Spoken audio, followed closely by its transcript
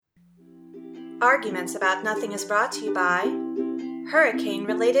Arguments About Nothing is brought to you by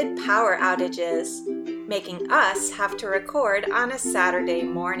hurricane-related power outages, making us have to record on a Saturday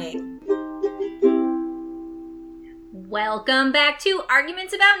morning. Welcome back to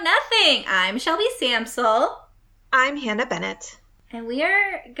Arguments About Nothing. I'm Shelby Samsel. I'm Hannah Bennett. And we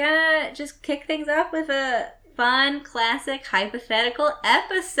are gonna just kick things off with a fun, classic, hypothetical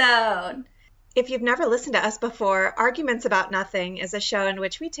episode. If you've never listened to us before, Arguments About Nothing is a show in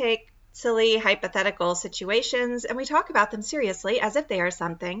which we take silly, hypothetical situations and we talk about them seriously as if they are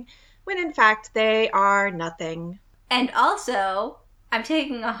something, when in fact they are nothing. And also, I'm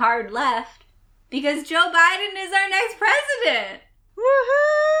taking a hard left because Joe Biden is our next president.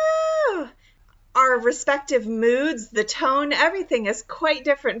 Woohoo! Our respective moods, the tone, everything is quite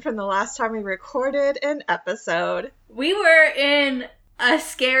different from the last time we recorded an episode. We were in a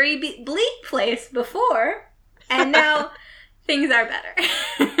scary, bleak place before, and now things are better.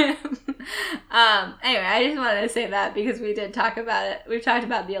 Anyway, I just wanted to say that because we did talk about it. We've talked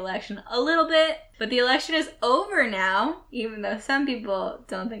about the election a little bit, but the election is over now, even though some people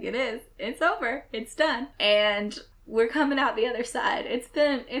don't think it is. It's over. It's done. And we're coming out the other side. It's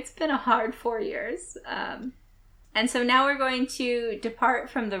been a hard 4 years. And so now we're going to depart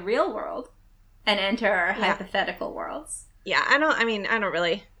from the real world and enter our hypothetical worlds. Yeah, I don't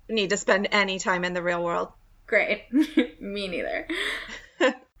really need to spend any time in the real world. Great. Me neither.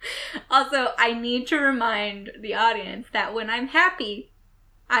 Also, I need to remind the audience that when I'm happy,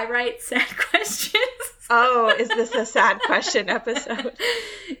 I write sad questions. Oh, is this a sad question episode?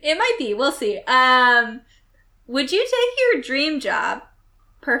 It might be. We'll see. Would you take your dream job,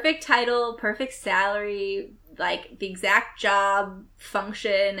 perfect title, perfect salary, like the exact job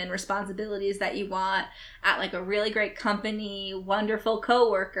function and responsibilities that you want at like a really great company, wonderful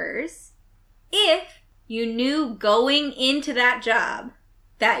coworkers, if you knew going into that job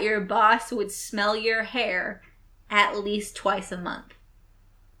that your boss would smell your hair at least twice a month?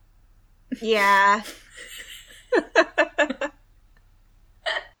 Yeah.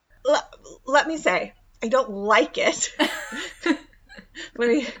 Let me say, I don't like it. Let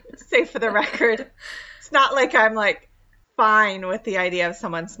me say for the record, it's not like I'm like fine with the idea of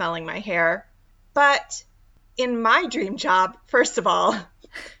someone smelling my hair. But in my dream job, first of all,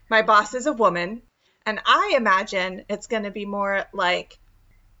 my boss is a woman. And I imagine it's going to be more like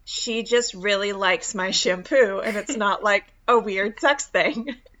she just really likes my shampoo and it's not like a weird sex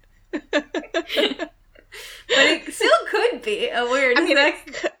thing. But it still could be a weird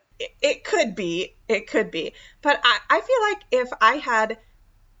sex. It could be. It could be. But I feel like if I had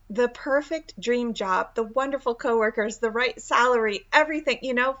the perfect dream job, the wonderful coworkers, the right salary, everything,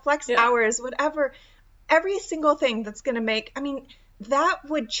 flex hours, whatever, every single thing that's going to make, that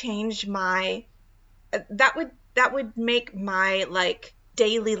would change that would make my like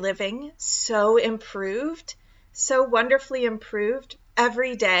daily living so improved, so wonderfully improved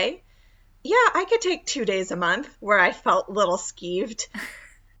every day. Yeah, I could take 2 days a month where I felt a little skeeved.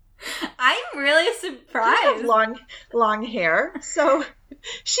 I'm really surprised. I have long hair, so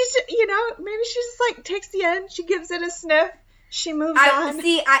she's, maybe she just like takes the end, she gives it a sniff, she moves on.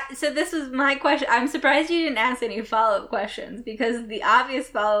 So this was my question. I'm surprised you didn't ask any follow-up questions because the obvious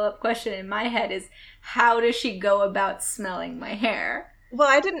follow-up question in my head is, how does she go about smelling my hair? Well,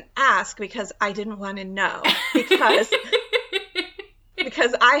 I didn't ask because I didn't want to know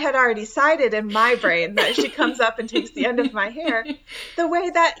because I had already decided in my brain that she comes up and takes the end of my hair the way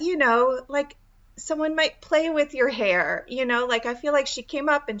that, like someone might play with your hair, like I feel like she came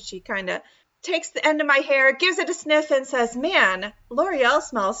up and she kind of takes the end of my hair, gives it a sniff and says, man, L'Oreal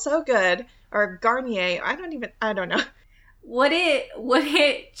smells so good. Or Garnier. I don't know. Would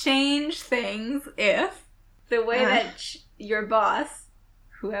it change things if the way that your boss,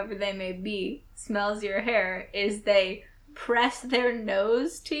 whoever they may be, smells your hair is they press their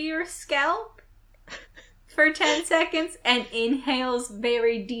nose to your scalp for 10 seconds and inhales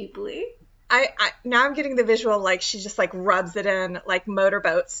very deeply? Now I'm getting the visual like she just like rubs it in like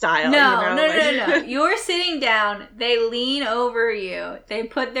motorboat style. No. You're sitting down, they lean over you, they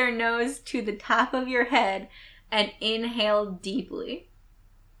put their nose to the top of your head and inhale deeply.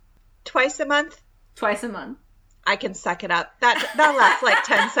 Twice a month? Twice a month. I can suck it up. That lasts like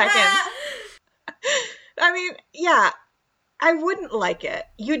 10 seconds. Yeah, I wouldn't like it.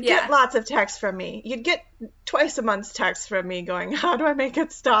 You'd get lots of texts from me. You'd get twice a month's texts from me going, how do I make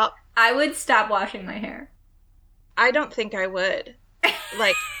it stop? I would stop washing my hair. I don't think I would.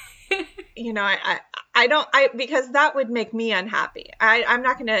 Like, because that would make me unhappy. I'm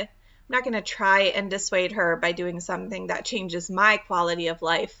not going to try and dissuade her by doing something that changes my quality of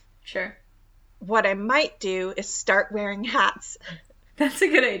life. Sure. What I might do is start wearing hats That's a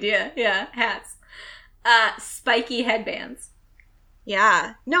good idea. Yeah, hats. Spiky headbands.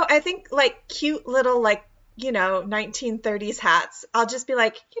 Yeah. No, I think like cute little 1930s hats. I'll just be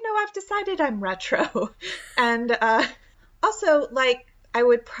like, I've decided I'm retro. And also I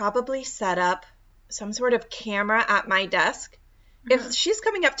would probably set up some sort of camera at my desk. If she's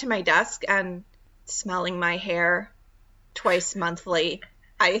coming up to my desk and smelling my hair twice monthly,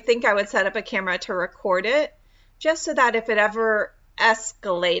 I think I would set up a camera to record it, just so that if it ever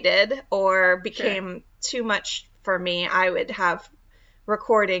escalated or became too much for me, I would have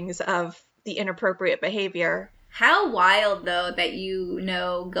recordings of the inappropriate behavior. How wild, though,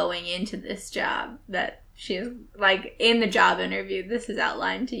 that going into this job that she is, in the job interview, this is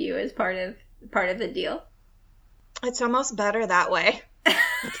outlined to you as part of the deal. It's almost better that way.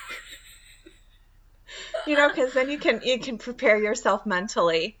 Because then you can prepare yourself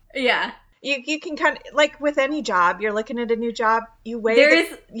mentally. Yeah. You can kind of, with any job, you're looking at a new job, you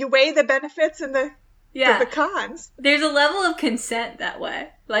weigh the benefits and the cons. There's a level of consent that way.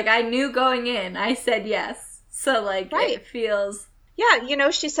 I knew going in, I said yes. So, right. It feels...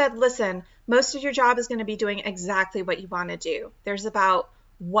 Yeah, she said, listen, most of your job is going to be doing exactly what you want to do. There's about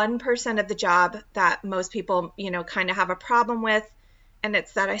 1% of the job that most people, kind of have a problem with, and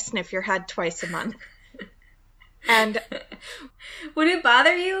it's that I sniff your head twice a month. And would it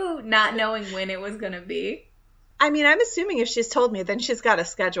bother you not knowing when it was going to be? I mean, I'm assuming if she's told me, then she's got a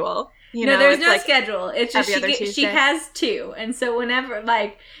schedule. No, there's no schedule. It's just she has 2. And so whenever,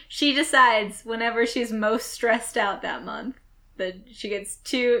 she decides whenever she's most stressed out that month, that she gets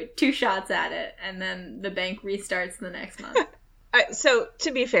two shots at it, and then the bank restarts the next month. So,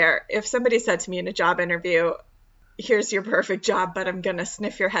 to be fair, if somebody said to me in a job interview, here's your perfect job, but I'm going to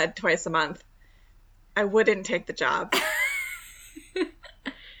sniff your head twice a month, I wouldn't take the job. Are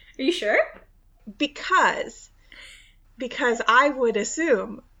you sure? Because I would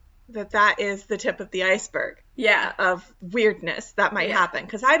assume that is the tip of the iceberg. Yeah. Of weirdness that might happen.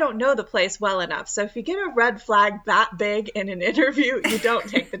 Because I don't know the place well enough. So if you get a red flag that big in an interview, you don't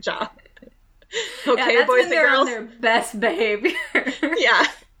take the job. Okay, that's boys when they're on their best behavior. Yeah.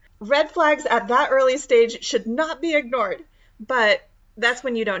 Red flags at that early stage should not be ignored. But that's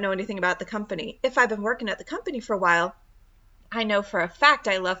when you don't know anything about the company. If I've been working at the company for a while, I know for a fact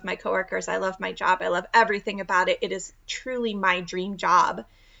I love my coworkers. I love my job. I love everything about it. It is truly my dream job.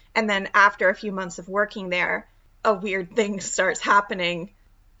 And then after a few months of working there, a weird thing starts happening.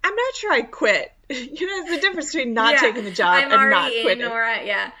 I'm not sure I'd quit. There's a difference between not taking the job and not quitting.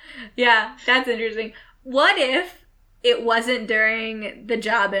 Yeah, that's interesting. What if it wasn't during the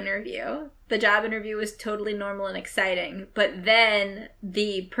job interview? The job interview was totally normal and exciting, but then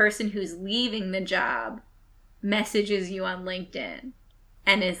the person who's leaving the job messages you on LinkedIn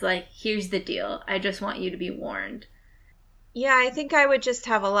and is like, here's the deal. I just want you to be warned. Yeah, I think I would just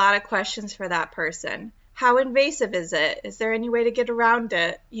have a lot of questions for that person. How invasive is it? Is there any way to get around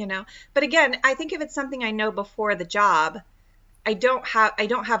it? But again, I think if it's something I know before the job, I don't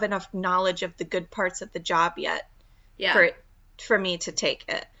have enough knowledge of the good parts of the job yet for me to take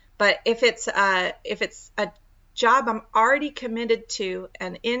it. But if it's a job I'm already committed to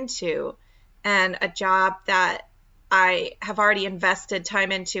and into, and a job that I have already invested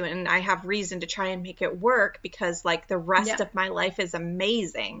time into, and I have reason to try and make it work because the rest of my life is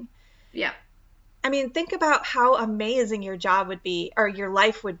amazing. Yeah. I mean, think about how amazing your job would be, or your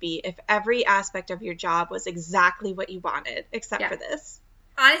life would be, if every aspect of your job was exactly what you wanted, except for this.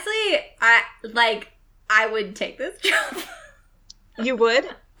 Honestly, I would take this job. You would?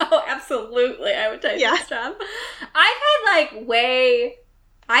 Oh, absolutely. I would take this job. I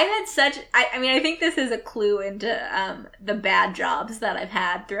think this is a clue into the bad jobs that I've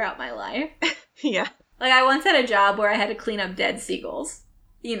had throughout my life. Yeah. I once had a job where I had to clean up dead seagulls.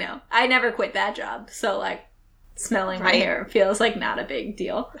 I never quit that job. So, smelling my hair feels not a big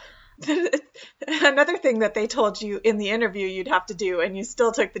deal. Another thing that they told you in the interview you'd have to do, and you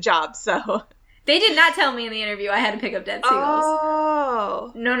still took the job, so... They did not tell me in the interview I had to pick up dead seagulls.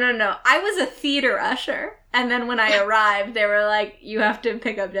 Oh. No. I was a theater usher. And then when I arrived, they were like, you have to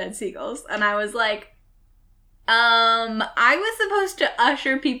pick up dead seagulls. And I was like, I was supposed to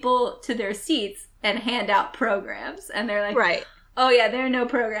usher people to their seats and hand out programs. And they're like, right. Oh, yeah, there are no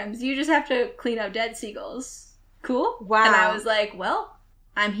programs. You just have to clean up dead seagulls. Cool? Wow. And I was like, well,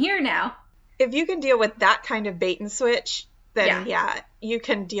 I'm here now. If you can deal with that kind of bait and switch, then you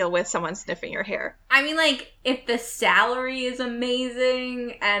can deal with someone sniffing your hair. I mean, if the salary is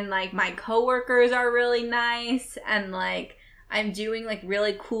amazing and, my coworkers are really nice and, I'm doing,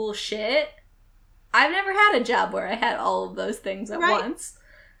 really cool shit, I've never had a job where I had all of those things at once.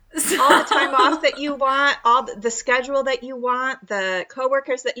 all the time off that you want, all the schedule that you want, the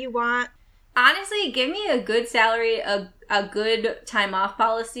coworkers that you want. Honestly, give me a good salary, a good time off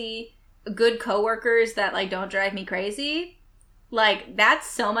policy, good coworkers that like don't drive me crazy. Like, that's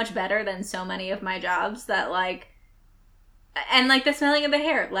so much better than so many of my jobs that like, and like the smelling of the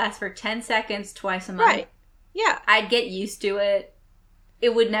hair lasts for 10 seconds twice a month. Right. Yeah. I'd get used to it.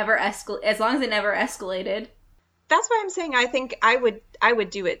 It would never escalate, as long as it never escalated. That's why I'm saying I think I would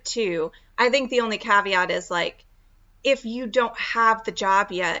do it too. I think the only caveat is like, if you don't have the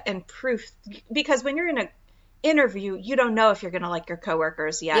job yet and proof, because when you're in an interview, you don't know if you're going to like your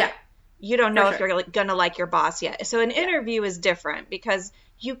coworkers yet. Yeah, you don't know if you're going to like your boss yet. So an interview is different because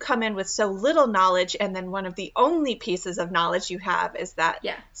you come in with so little knowledge, and then one of the only pieces of knowledge you have is that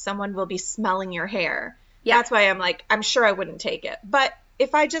someone will be smelling your hair. Yeah. That's why I'm like, I'm sure I wouldn't take it. But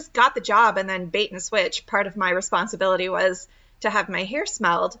if I just got the job and then bait and switch, part of my responsibility was to have my hair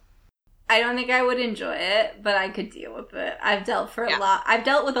smelled. I don't think I would enjoy it, but I could deal with it. I've dealt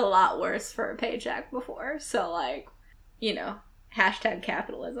with a lot worse for a paycheck before. So like, you know, hashtag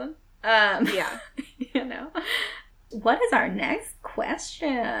capitalism. Yeah. You know. What is our next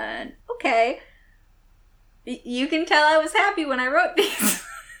question? Okay. You can tell I was happy when I wrote these.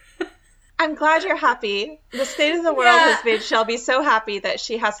 I'm glad you're happy. The state of the world has made Shelby so happy that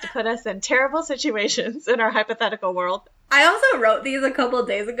she has to put us in terrible situations in our hypothetical world. I also wrote these a couple of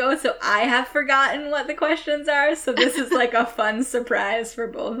days ago, so I have forgotten what the questions are, so this is like a fun surprise for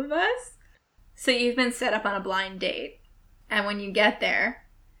both of us. So you've been set up on a blind date, and when you get there,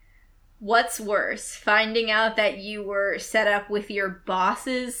 what's worse, finding out that you were set up with your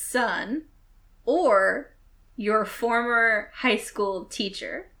boss's son or your former high school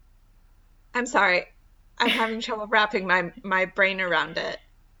teacher? I'm sorry. I'm having trouble wrapping my brain around it.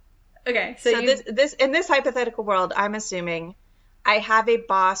 Okay, so this in this hypothetical world, I'm assuming I have a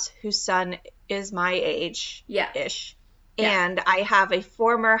boss whose son is my age, ish, and I have a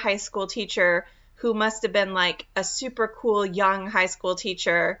former high school teacher who must have been like a super cool young high school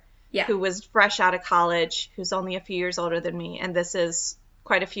teacher who was fresh out of college, who's only a few years older than me, and this is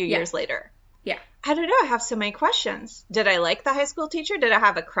quite a few years later. Yeah, I don't know. I have so many questions. Did I like the high school teacher? Did I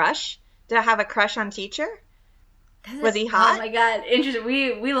have a crush? Did I have a crush on teacher? Was he hot? Oh my god, interesting.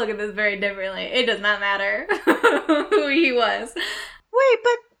 We look at this very differently. It does not matter who he was. Wait,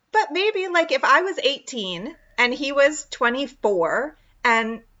 but maybe like if I was 18 and he was 24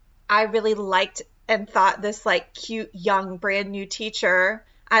 and I really liked and thought this like cute young brand new teacher,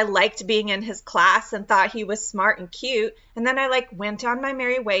 I liked being in his class and thought he was smart and cute, and then I like went on my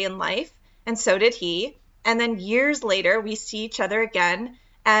merry way in life, and so did he, and then years later we see each other again,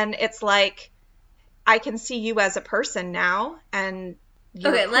 and it's like I can see you as a person now, and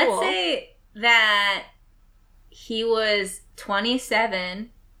you're cool. Let's say that he was 27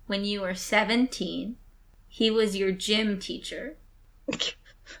 when you were 17. He was your gym teacher.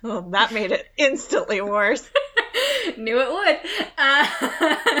 Well, that made it instantly worse. Knew it would.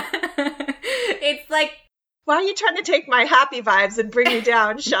 It's like... Why are you trying to take my happy vibes and bring me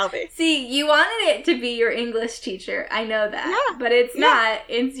down, Shelby? See, you wanted it to be your English teacher. I know that. But it's not.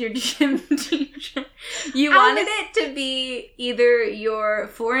 It's your gym teacher. You wanted it to be either your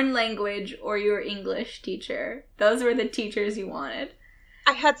foreign language or your English teacher. Those were the teachers you wanted.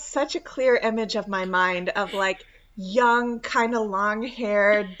 I had such a clear image of my mind of like young, kind of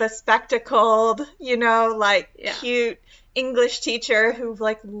long-haired, bespectacled, you know, like cute English teacher who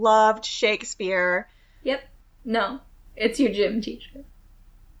like loved Shakespeare. Yep. No, it's your gym teacher.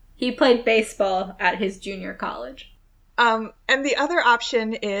 He played baseball at his junior college. And the other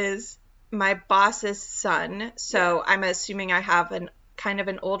option is my boss's son. So I'm assuming I have an kind of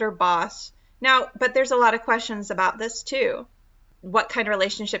an older boss. Now, but there's a lot of questions about this too. What kind of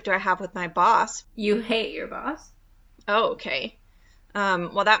relationship do I have with my boss? You hate your boss. Oh, okay.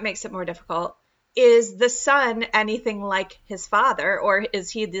 Well, that makes it more difficult. Is the son anything like his father, or is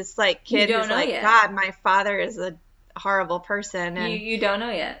he this like kid who's like, yet. God, my father is a horrible person? And you don't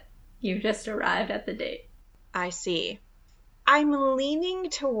know yet. You've just arrived at the date. I see. I'm leaning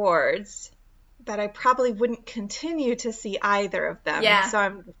towards that I probably wouldn't continue to see either of them. Yeah.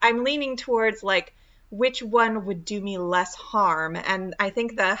 So I'm leaning towards like which one would do me less harm, and I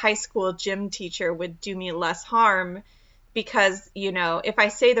think the high school gym teacher would do me less harm because, you know, if I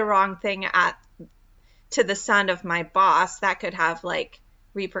say the wrong thing to the son of my boss, that could have like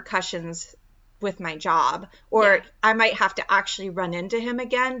repercussions with my job, or I might have to actually run into him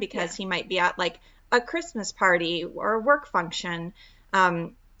again because he might be at like a Christmas party or a work function.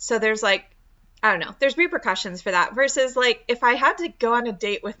 So there's like, I don't know, there's repercussions for that versus like if I had to go on a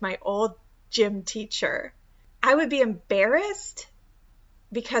date with my old gym teacher, I would be embarrassed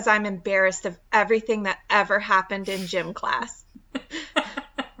because I'm embarrassed of everything that ever happened in gym class.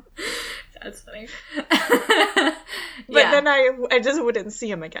 That's funny. But then I just wouldn't see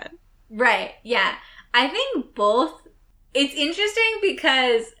him again. Right. Yeah. I think both. It's interesting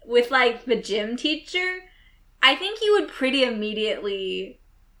because with like the gym teacher, I think you would pretty immediately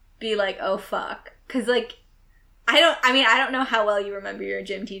be like, oh fuck. Cause like, I don't know how well you remember your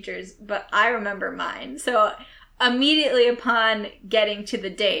gym teachers, but I remember mine. So immediately upon getting to the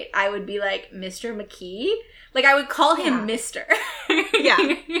date, I would be like, Mr. McKee? Like, I would call him Mr. Yeah.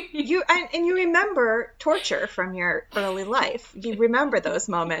 And you remember torture from your early life. You remember those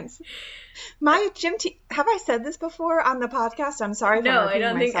moments. My gym teacher, have I said this before on the podcast? I'm sorry if I'm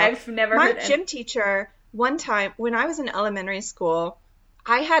repeating myself. Think I've never heard My gym teacher, one time, when I was in elementary school,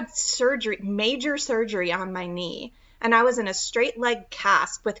 I had major surgery on my knee, and I was in a straight leg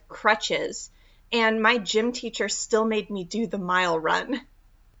cast with crutches, and my gym teacher still made me do the mile run.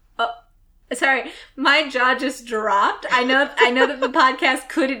 Oh, sorry, my jaw just dropped. I know that the podcast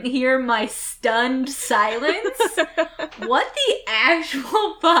couldn't hear my stunned silence. What the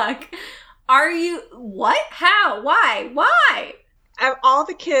actual fuck are you? What? How? Why? All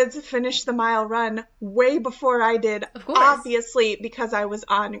the kids finished the mile run way before I did, of course. Obviously, because I was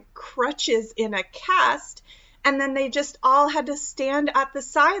on crutches in a cast. And then they just all had to stand at the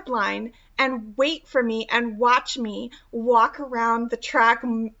sideline and wait for me and watch me walk around the track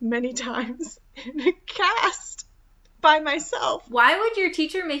many times in a cast by myself. Why would your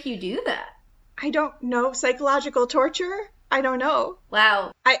teacher make you do that? I don't know. Psychological torture? I don't know.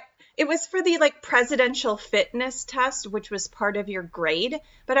 Wow. It was for the like presidential fitness test, which was part of your grade.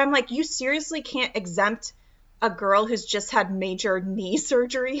 But I'm like, you seriously can't exempt a girl who's just had major knee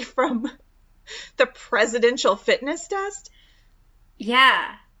surgery from the presidential fitness test?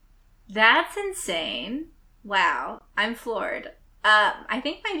 Yeah. That's insane. Wow. I'm floored. I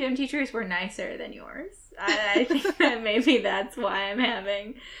think my gym teachers were nicer than yours. I think that maybe that's why I'm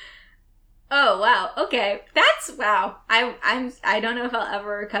having... Oh, wow. Okay. That's... Wow. I don't know if I'll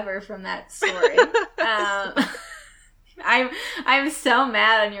ever recover from that story. I'm so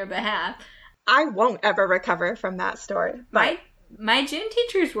mad on your behalf. I won't ever recover from that story. But... My gym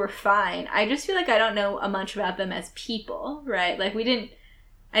teachers were fine. I just feel like I don't know much about them as people, right? Like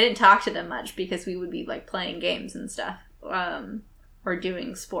I didn't talk to them much because we would be like playing games and stuff, or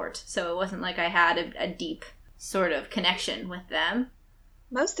doing sport. So it wasn't like I had a deep sort of connection with them.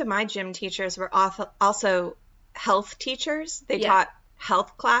 Most of my gym teachers were also health teachers. They taught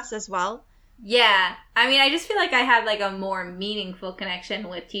health class as well. Yeah. I mean, I just feel like I had like a more meaningful connection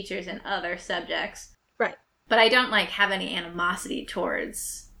with teachers in other subjects. Right. But I don't like have any animosity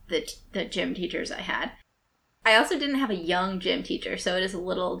towards the gym teachers I had. I also didn't have a young gym teacher, so it is a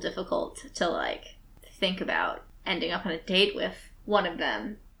little difficult to like think about ending up on a date with one of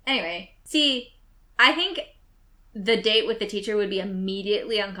them. Anyway, see, I think the date with the teacher would be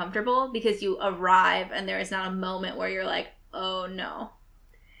immediately uncomfortable because you arrive and there is not a moment where you're like, oh no.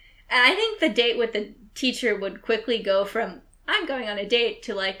 And I think the date with the teacher would quickly go from, I'm going on a date,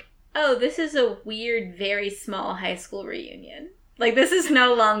 to like, oh, this is a weird, very small high school reunion. Like, this is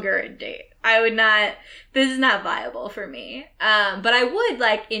no longer a date. This is not viable for me. But I would,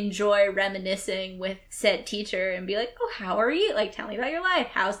 like, enjoy reminiscing with said teacher and be like, oh, how are you? Like, tell me about your life.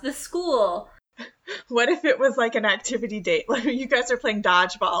 How's the school? What if it was like an activity date? Like, you guys are playing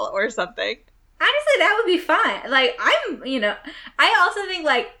dodgeball or something? Honestly, that would be fine. Like, I also think,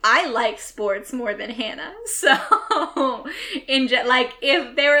 like, I like sports more than Hannah. So,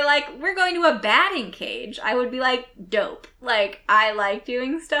 if they were like, we're going to a batting cage, I would be like, dope. Like, I like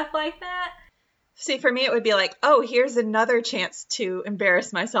doing stuff like that. See, for me, it would be like, oh, here's another chance to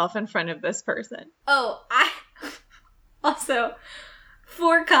embarrass myself in front of this person. Oh, also,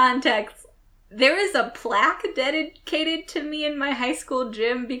 for context, there is a plaque dedicated to me in my high school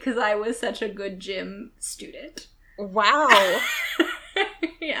gym because I was such a good gym student. Wow.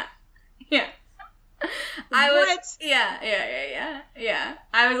 Yeah. Yeah. I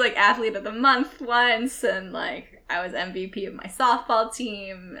was like athlete of the month once, and like I was MVP of my softball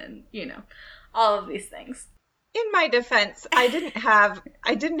team, and all of these things. In my defense, I didn't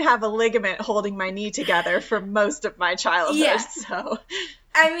have a ligament holding my knee together for most of my childhood, so...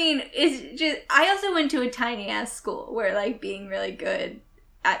 I mean, it's just, I also went to a tiny ass school where like being really good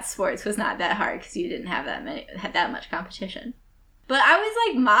at sports was not that hard because you didn't have that much competition. But I was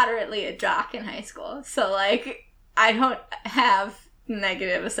like moderately a jock in high school, so like I don't have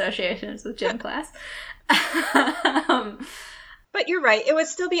negative associations with gym class. But you're right, it would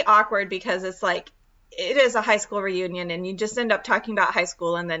still be awkward because it's like it is a high school reunion and you just end up talking about high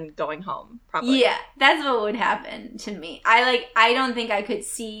school and then going home, probably. Yeah, that's what would happen to me. I don't think I could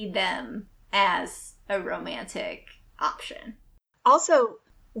see them as a romantic option. Also,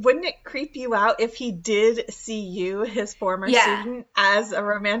 wouldn't it creep you out if he did see you, his former student, as a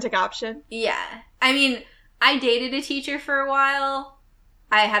romantic option? Yeah. I mean, I dated a teacher for a while.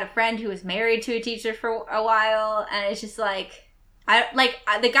 I had a friend who was married to a teacher for a while, and it's just like,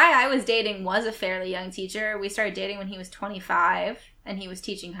 the guy I was dating was a fairly young teacher. We started dating when he was 25, and he was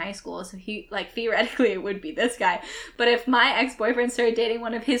teaching high school, so he, like, theoretically it would be this guy. But if my ex-boyfriend started dating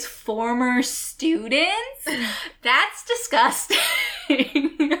one of his former students, that's disgusting.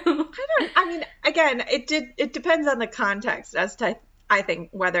 I mean, again, it depends on the context as to, I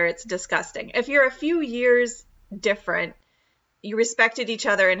think, whether it's disgusting. If you're a few years different, you respected each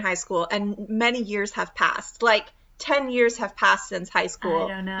other in high school, and many years have passed, like 10 years have passed since high school. I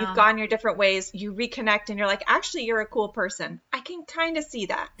don't know. You've gone your different ways. You reconnect and you're like, actually, you're a cool person. I can kind of see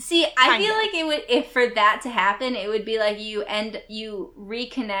that. See, I feel like it would, if for that to happen, it would be like you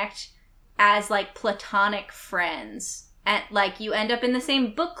reconnect as like platonic friends. And like you end up in the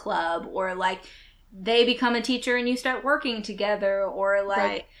same book club, or like they become a teacher and you start working together, or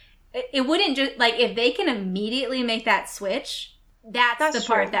like it wouldn't just like if they can immediately make that switch. That's the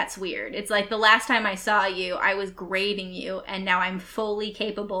part that's weird. It's like the last time I saw you, I was grading you, and now I'm fully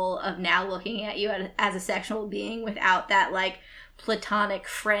capable of now looking at you as a sexual being without that, like, platonic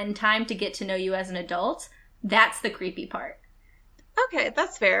friend time to get to know you as an adult. That's the creepy part. Okay,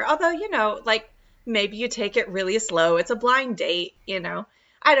 that's fair. Although, you know, like, maybe you take it really slow. It's a blind date, you know.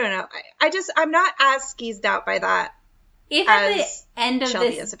 I don't know. I'm not as skeezed out by that as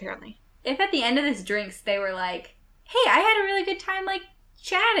Shelby is, apparently. If at the end of this drinks they were like, hey, I had a really good time, like,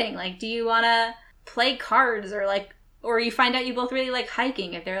 chatting. Like, do you want to play cards? Or, like, or you find out you both really like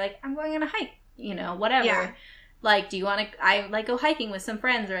hiking. If they're like, I'm going on a hike, you know, whatever. Yeah. Like, do you want to, I, like, go hiking with some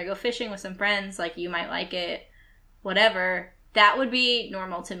friends, or I go fishing with some friends. Like, you might like it, whatever. That would be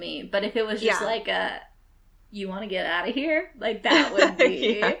normal to me. But if it was just like you want to get out of here? Like, that would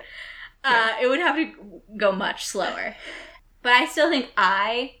be, it would have to go much slower. But I still think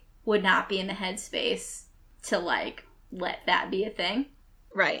I would not be in the headspace to, like, let that be a thing.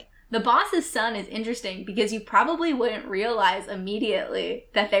 Right. The boss's son is interesting because you probably wouldn't realize immediately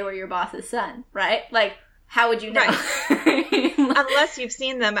that they were your boss's son, right? Like, how would you know? Right. Unless you've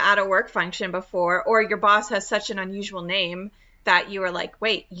seen them at a work function before, or your boss has such an unusual name that you were like,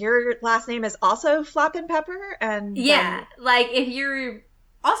 wait, your last name is also Flappin' Pepper? And yeah, like, if you're...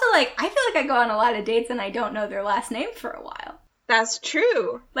 Also, like, I feel like I go on a lot of dates and I don't know their last name for a while. That's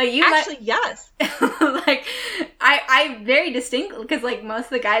true. Like, you actually, yes. Like, I very distinctly, because, like, most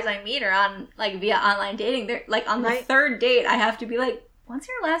of the guys I meet are on, like, via online dating. They're, like, on the third date, I have to be like, what's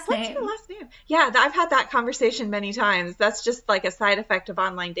your last name? What's your last name? Yeah, I've had that conversation many times. That's just, like, a side effect of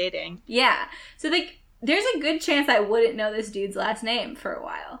online dating. Yeah. So, like, there's a good chance I wouldn't know this dude's last name for a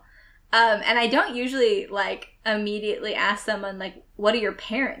while. And I don't usually, like, immediately ask someone, like, what do your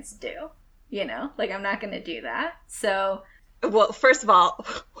parents do? You know? Like, I'm not going to do that. So... Well, first of all,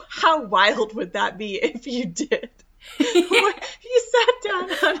 how wild would that be if you did? You sat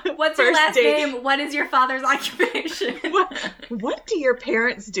down on a What's your last name? What is your father's occupation? What do your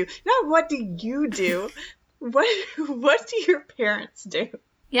parents do? Not what do you do? What do your parents do?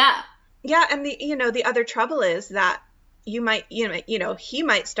 Yeah. Yeah, and the other trouble is that you might, he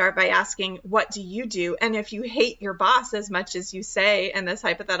might start by asking, what do you do? And if you hate your boss as much as you say in this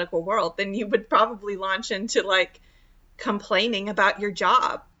hypothetical world, then you would probably launch into, like, complaining about your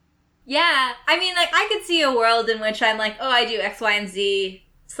job. Yeah. I mean, like, I could see a world in which I'm like, oh, I do X, Y, and Z.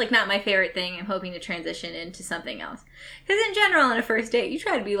 It's, like, not my favorite thing. I'm hoping to transition into something else. Because in general, on a first date, you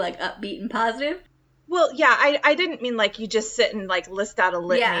try to be, like, upbeat and positive. Well, yeah, I didn't mean, like, you just sit and, like, list out a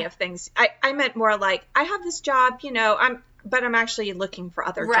litany of things. I meant more like, I have this job, but I'm actually looking for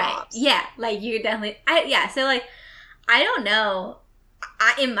other jobs. Yeah. Like, you definitely... So, like, I don't know.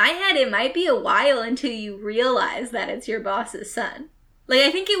 In my head, it might be a while until you realize that it's your boss's son. Like,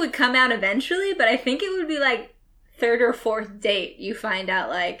 I think it would come out eventually, but I think it would be, like, third or fourth date you find out,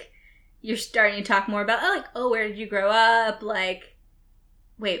 like, you're starting to talk more about, where did you grow up? Like,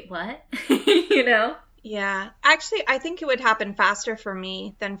 wait, what? You know? Yeah. Actually, I think it would happen faster for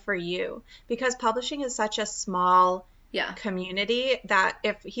me than for you, because publishing is such a small community that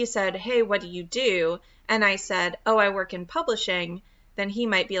if he said, hey, what do you do? And I said, oh, I work in publishing, then he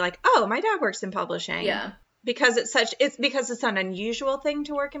might be like, oh, my dad works in publishing. Yeah. Because it's an unusual thing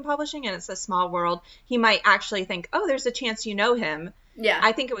to work in publishing and it's a small world. He might actually think, oh, there's a chance you know him. Yeah.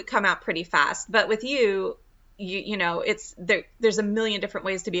 I think it would come out pretty fast. But with you, there's a million different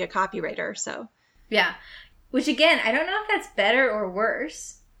ways to be a copywriter. So Yeah. Which, again, I don't know if that's better or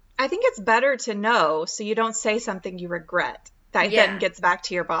worse. I think it's better to know so you don't say something you regret that then gets back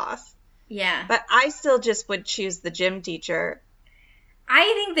to your boss. Yeah. But I still just would choose the gym teacher. I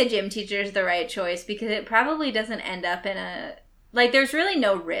think the gym teacher is the right choice because it probably doesn't end up in a... Like, there's really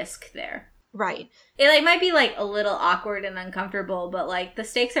no risk there. Right. It, like, might be, like, a little awkward and uncomfortable, but, like, the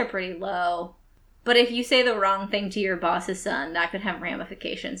stakes are pretty low. But if you say the wrong thing to your boss's son, that could have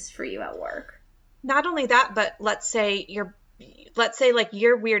ramifications for you at work. Not only that, but let's say like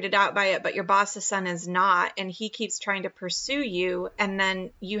you're weirded out by it, but your boss's son is not, and he keeps trying to pursue you, and then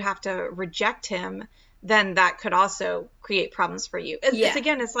you have to reject him, then that could also create problems for you.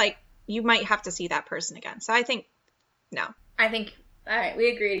 It's like you might have to see that person again. So I think, no. I think, all right, we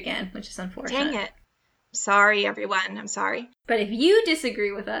agreed again, which is unfortunate. Dang it. Sorry, everyone. I'm sorry. But if you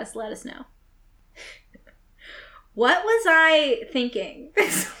disagree with us, let us know. What was I thinking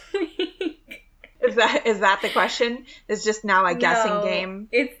this week? Is that the question? It's just now a guessing game?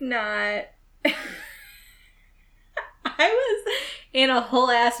 It's not. I was in a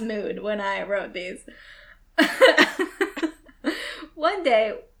whole ass mood when I wrote these. One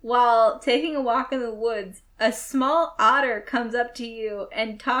day, while taking a walk in the woods, a small otter comes up to you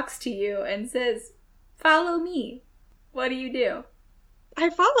and talks to you and says, "Follow me." What do? I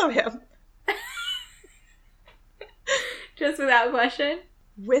follow him. Just without question?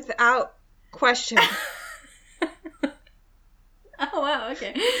 Without question. Oh, wow,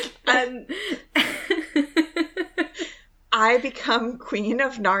 okay. I become Queen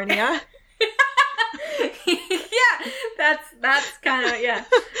of Narnia. Yeah, that's kind of, yeah,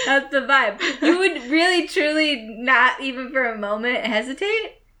 that's the vibe. You would really, truly not even for a moment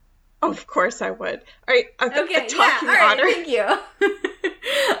hesitate? Oh, of course I would. All right, okay, talking yeah, all right, otter. thank you.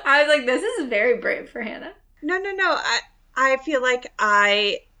 I was like, this is very brave for Hannah. No. I feel like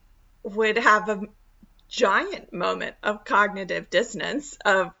I would have a giant moment of cognitive dissonance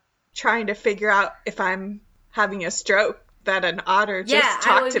of trying to figure out if I'm having a stroke that an otter just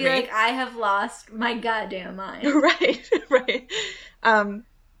talked to me. Yeah, I would be like, I have lost my goddamn mind. Right.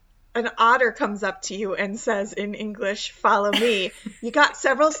 An otter comes up to you and says in English, "Follow me." You got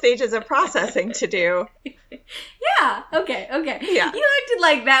several stages of processing to do. Yeah, okay. Yeah. You acted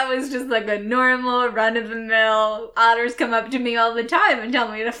like that was just like a normal, run-of-the-mill, otters come up to me all the time and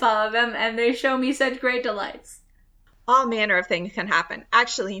tell me to follow them, and they show me such great delights. All manner of things can happen.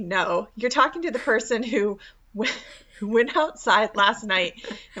 Actually, no. You're talking to the person who went outside last night.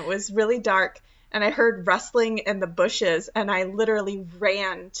 It was really dark, and I heard rustling in the bushes, and I literally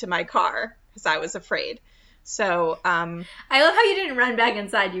ran to my car because I was afraid. So, I love how you didn't run back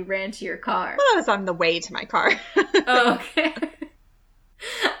inside. You ran to your car. Well, I was on the way to my car. Oh, okay.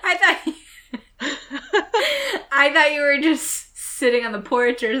 I thought you were just sitting on the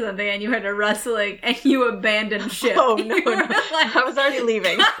porch or something, and you heard a rustling, and you abandoned ship. Oh, no. Like, I was already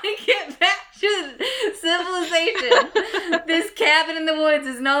leaving. Gotta get back to civilization. This cabin in the woods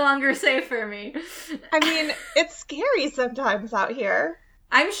is no longer safe for me. I mean, it's scary sometimes out here.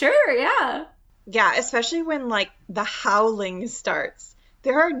 I'm sure, yeah. Yeah, especially when, like, the howling starts.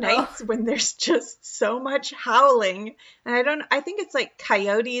 There are nights when there's just so much howling. And I think it's like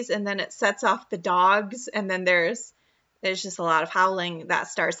coyotes, and then it sets off the dogs, and then there's just a lot of howling that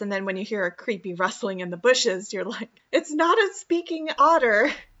starts. And then when you hear a creepy rustling in the bushes, you're like, it's not a speaking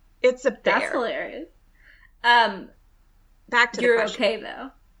otter. It's a bear. That's hilarious. Back to the You're question. okay,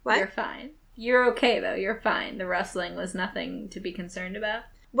 though. What? You're fine. You're okay, though. You're fine. The rustling was nothing to be concerned about.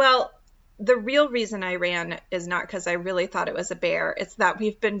 Well, the real reason I ran is not because I really thought it was a bear. It's that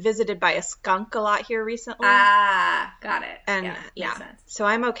we've been visited by a skunk a lot here recently. Ah, got it. And yeah, so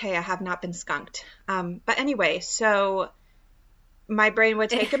I'm okay. I have not been skunked. But anyway, so my brain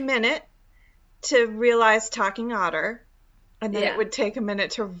would take a minute to realize talking otter, and then it would take a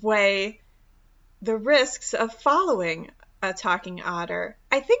minute to weigh the risks of following a talking otter.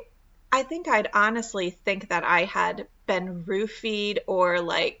 I think I'd honestly think that I had been roofied or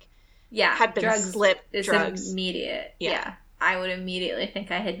like had been slipped drugs. Immediate. Yeah. I would immediately think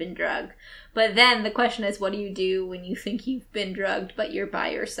I had been drugged. But then the question is, what do you do when you think you've been drugged but you're by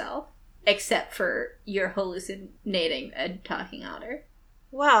yourself? Except for you're hallucinating a talking otter.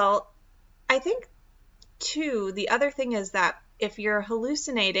 Well, I think, too, the other thing is that if you're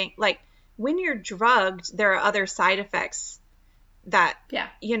hallucinating, like, when you're drugged, there are other side effects that,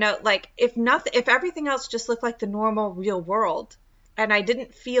 you know, like, if everything else just looked like the normal real world, and I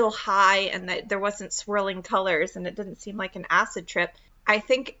didn't feel high, and that there wasn't swirling colors, and it didn't seem like an acid trip, I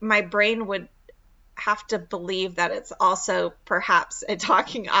think my brain would have to believe that it's also perhaps a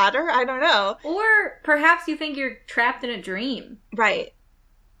talking otter. I don't know. Or perhaps you think you're trapped in a dream. Right.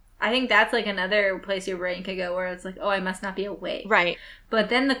 I think that's like another place your brain could go where it's like, oh, I must not be awake. Right. But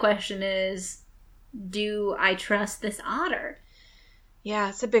then the question is, do I trust this otter? Yeah,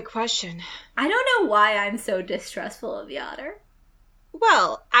 it's a big question. I don't know why I'm so distrustful of the otter.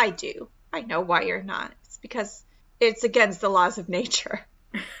 Well, I do. I know why you're not. It's because it's against the laws of nature.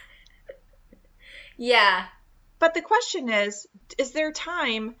 Yeah. But the question is there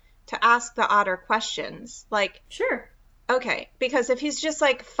time to ask the otter questions? Like, sure. Okay, because if he's just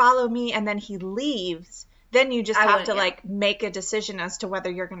like, follow me, and then he leaves, then you just have to like make a decision as to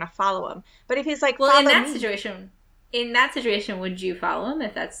whether you're going to follow him. But if he's like, well, follow in that situation, would you follow him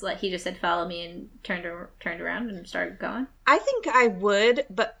if that's like he just said follow me and turned around and started going? I think I would,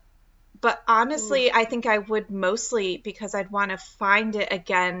 but honestly, I think I would mostly because I'd want to find it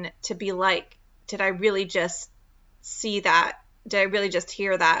again to be like, did I really just see that? Did I really just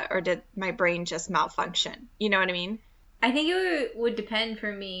hear that? Or did my brain just malfunction? You know what I mean? I think it would depend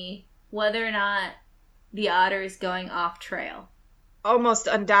for me whether or not the otter is going off trail. Almost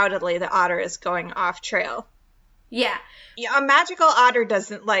undoubtedly, the otter is going off trail. Yeah. Yeah, a magical otter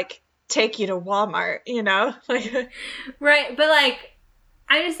doesn't, like, take you to Walmart, you know? Like, right, but, like,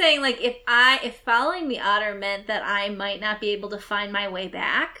 I'm just saying, like, if following the otter meant that I might not be able to find my way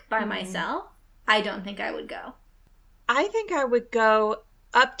back by myself, I don't think I would go. I think I would go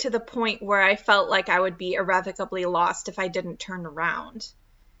up to the point where I felt like I would be irrevocably lost if I didn't turn around.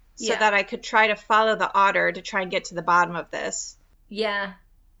 So that I could try to follow the otter to try and get to the bottom of this. Yeah.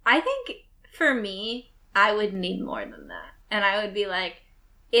 I think, for me, I would need more than that. And I would be like,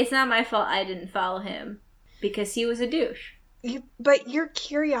 it's not my fault I didn't follow him, because he was a douche. But your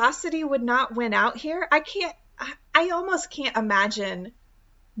curiosity would not win out here? I almost can't imagine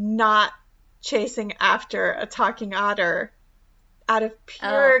not chasing after a talking otter out of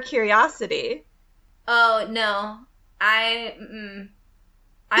pure curiosity. Oh, no. I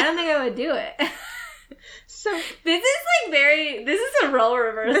don't think I would do it. So this is a role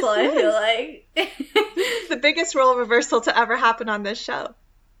reversal, I feel like. This is the biggest role reversal to ever happen on this show.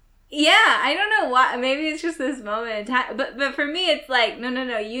 Yeah, I don't know why. Maybe it's just this moment in time. But for me, it's like,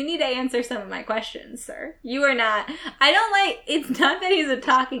 no. You need to answer some of my questions, sir. You are not. It's not that he's a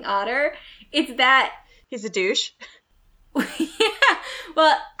talking otter. It's that he's a douche. Yeah.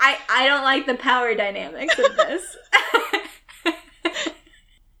 Well, I don't like the power dynamics of this.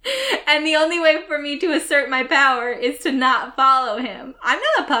 And the only way for me to assert my power is to not follow him. I'm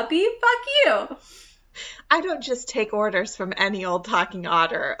not a puppy. Fuck you. I don't just take orders from any old talking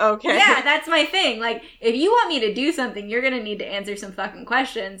otter, okay? Yeah, that's my thing. Like, if you want me to do something, you're gonna need to answer some fucking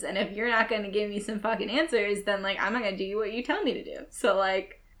questions. And if you're not gonna give me some fucking answers, then, like, I'm not gonna do what you tell me to do. So,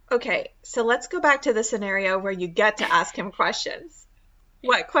 like... Okay, so let's go back to the scenario where you get to ask him questions.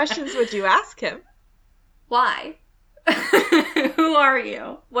 What questions would you ask him? Why? Who are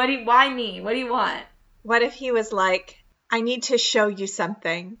you? Why me? What do you want? What if he was like, I need to show you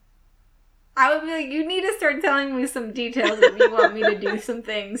something? I would be like, you need to start telling me some details if you want me to do some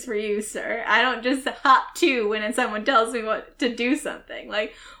things for you, sir. I don't just hop to when someone tells me what to do something.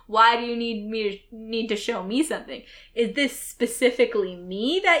 Like, why do you need to show me something? Is this specifically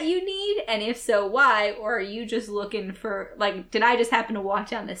me that you need? And if so, why? Or are you just looking for, like, did I just happen to walk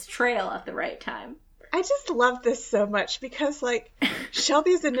down this trail at the right time? I just love this so much because, like,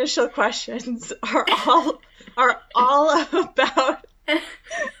 Shelby's initial questions are all about...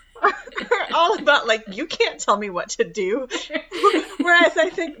 are all about, like, you can't tell me what to do. Whereas I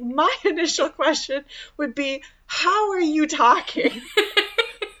think my initial question would be, how are you talking?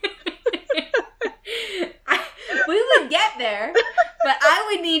 We would get there, but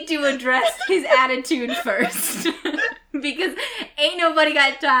I would need to address his attitude first. Because ain't nobody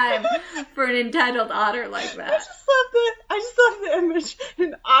got time for an entitled otter like that. I just love the image.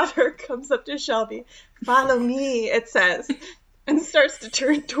 An otter comes up to Shelby. Follow me, it says. And starts to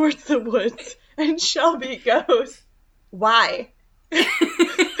turn towards the woods. And Shelby goes, why?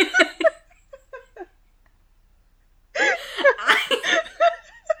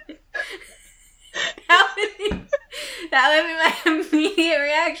 That would be my immediate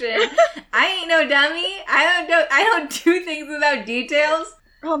reaction. I ain't no dummy. I don't do things without details.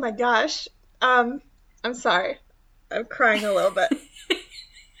 Oh my gosh. I'm sorry. I'm crying a little bit.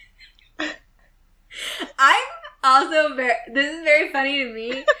 I'm also this is very funny to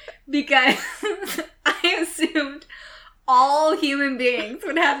me because I assumed all human beings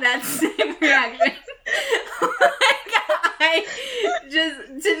would have that same reaction.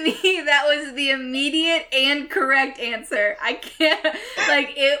 To me, that was the immediate and correct answer. I can't,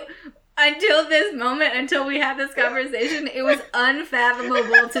 like, it, until this moment, until we had this conversation, it was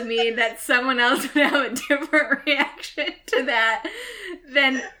unfathomable to me that someone else would have a different reaction to that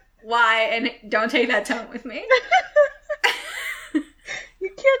than Why? And don't take that tone with me. You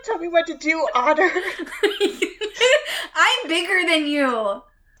can't tell me what to do, Otter. I'm bigger than you.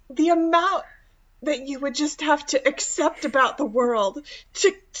 The amount that you would just have to accept about the world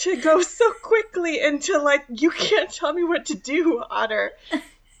to go so quickly into, like, you can't tell me what to do, Otter,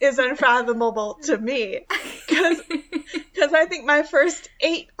 is unfathomable to me. Because I think my first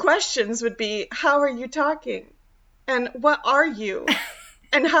 8 questions would be, how are you talking? And what are you?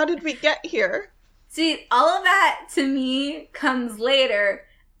 And how did we get here? See, all of that to me comes later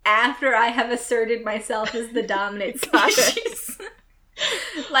after I have asserted myself as the dominant species.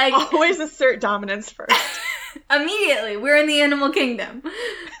 Like, always assert dominance first. Immediately, we're in the animal kingdom.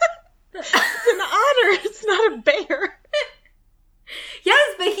 It's an otter, it's not a bear.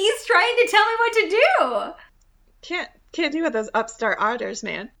 Yes, but he's trying to tell me what to do. Can't do with those upstart otters,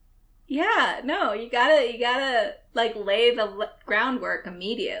 man. Yeah, no, you gotta like lay the groundwork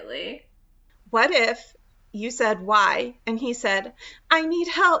immediately. What if you said why, and he said, I need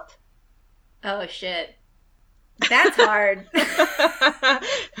help? Oh, shit. That's hard. It's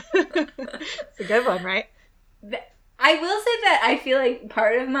a good one, right? I will say that I feel like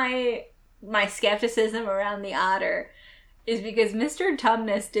part of my skepticism around the otter is because Mr.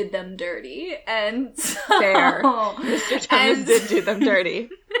 Tumnus did them dirty, and so... Fair. Mr. Tumnus did do them dirty.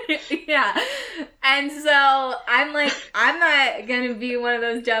 Yeah. And so I'm like, I'm not gonna be one of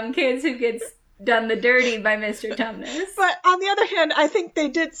those dumb kids who gets done the dirty by Mr. Tumnus. But on the other hand, I think they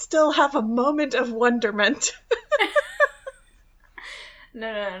did still have a moment of wonderment. No.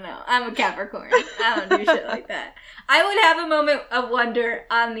 I'm a Capricorn. I don't do shit like that. I would have a moment of wonder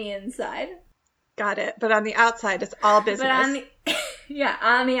on the inside. Got it. But on the outside, it's all business. But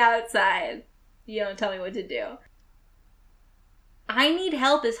on the outside, you don't tell me what to do. I need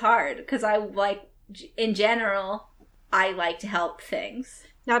help is hard because I in general, I like to help things.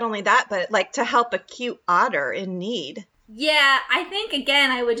 Not only that, but like to help a cute otter in need. Yeah, I think again,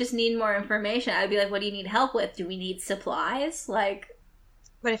 I would just need more information. I'd be like, what do you need help with? Do we need supplies? Like,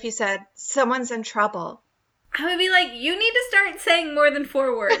 what if you said, someone's in trouble? I would be like, you need to start saying more than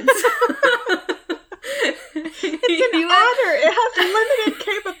 4 words. It's an otter. It has limited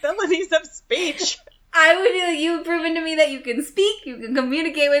capabilities of speech. I would be like, you've proven to me that you can speak, you can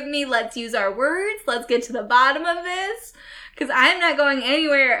communicate with me, let's use our words, let's get to the bottom of this. Because I'm not going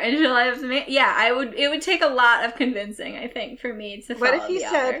anywhere until I have to it would take a lot of convincing, I think, for me to follow. What if he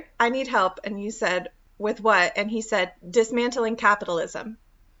said, I need help, and you said, with what? And he said, dismantling capitalism.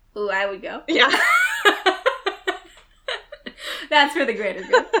 Ooh, I would go. Yeah. That's for the greater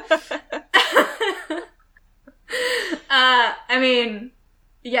good. I mean,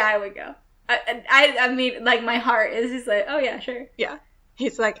 yeah, I would go. I mean, like, my heart is just like, oh yeah, sure. Yeah.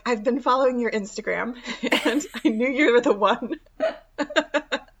 He's like, I've been following your Instagram, and I knew you were the one.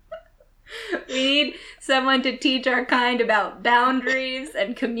 We need someone to teach our kind about boundaries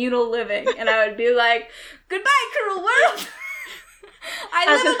and communal living. And I would be like, goodbye, cruel world! I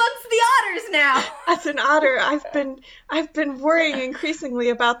live amongst the otters now! As an otter, I've been worrying increasingly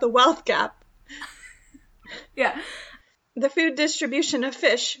about the wealth gap. Yeah. The food distribution of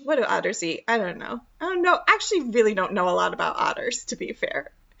fish. What do otters eat? I don't know. Actually, really don't know a lot about otters, to be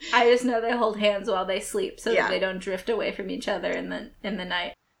fair. I just know they hold hands while they sleep so that they don't drift away from each other in the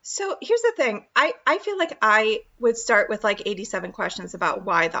night. So here's the thing. I feel like I would start with like 87 questions about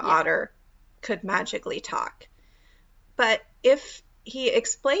why the otter could magically talk. But if he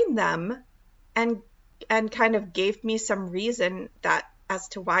explained them and kind of gave me some reason as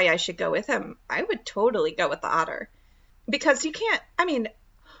to why I should go with him, I would totally go with the otter. Because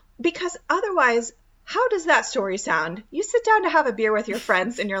because otherwise, how does that story sound? You sit down to have a beer with your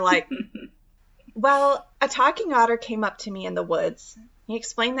friends and you're like, well, a talking otter came up to me in the woods. He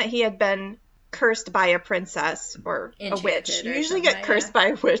explained that he had been cursed by a princess or a witch. You usually get cursed by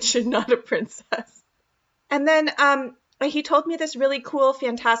a witch and not a princess. And then he told me this really cool,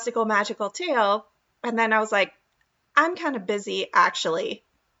 fantastical, magical tale. And then I was like, I'm kind of busy, actually.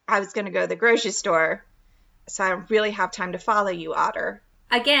 I was going to go to the grocery store. So I don't really have time to follow you, otter.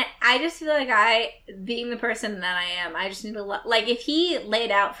 Again, I just feel like being the person that I am, I just need to, like, if he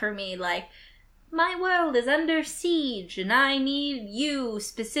laid out for me, like, my world is under siege, and I need you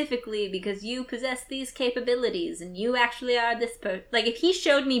specifically because you possess these capabilities, and you actually are this person. Like, if he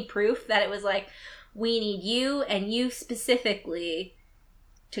showed me proof that it was like, we need you, and you specifically,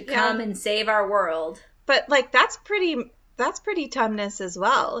 to come and save our world. But, like, that's pretty Tumnus as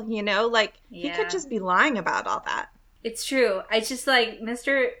well, you know? Like, he could just be lying about all that. It's true. It's just like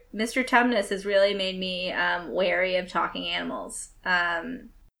Mr. Tumnus has really made me wary of talking animals.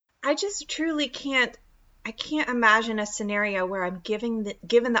 I just truly can't I can't imagine a scenario where I'm given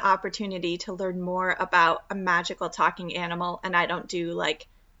the opportunity to learn more about a magical talking animal and I don't do like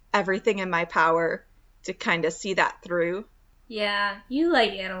everything in my power to kind of see that through. Yeah, you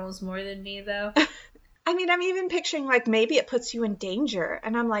like animals more than me though. I mean, I'm even picturing like maybe it puts you in danger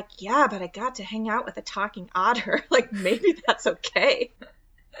and I'm like, yeah, but I got to hang out with a talking otter. Like maybe that's okay.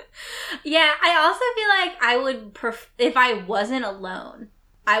 Yeah, I also feel like I would if I wasn't alone,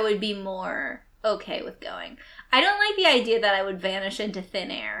 I would be more okay with going. I don't like the idea that I would vanish into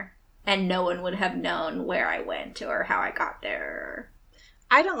thin air and no one would have known where I went or how I got there.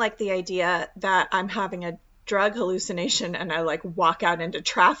 I don't like the idea that I'm having a drug hallucination and I like walk out into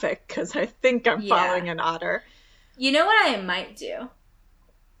traffic because I think I'm following an otter. You know what I might do?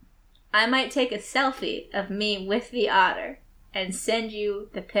 I might take a selfie of me with the otter and send you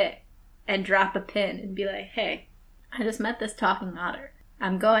the pic and drop a pin and be like, hey, I just met this talking otter.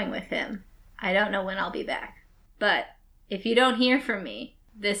 I'm going with him. I don't know when I'll be back. But if you don't hear from me,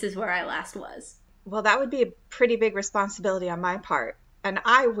 this is where I last was. Well, that would be a pretty big responsibility on my part. And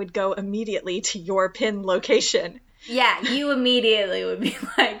I would go immediately to your pin location. Yeah, you immediately would be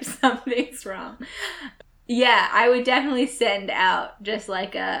like, something's wrong. Yeah, I would definitely send out just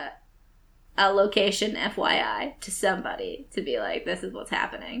like a location FYI to somebody to be like, this is what's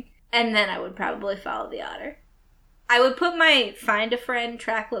happening. And then I would probably follow the otter. I would put my Find a Friend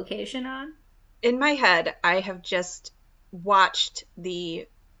track location on. In my head, I have just watched the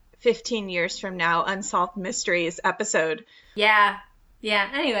 15 years from now Unsolved Mysteries episode. Yeah.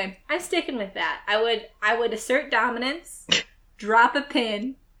 Anyway, I'm sticking with that. I would assert dominance, drop a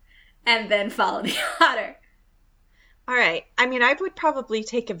pin, and then follow the otter. All right. I mean, I would probably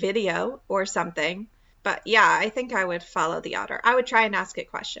take a video or something. But yeah, I think I would follow the otter. I would try and ask it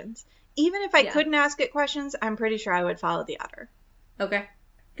questions. Even if I couldn't ask it questions, I'm pretty sure I would follow the otter. Okay.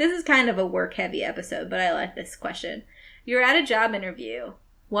 This is kind of a work-heavy episode, but I like this question. You're at a job interview.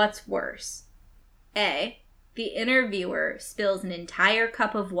 What's worse? A, the interviewer spills an entire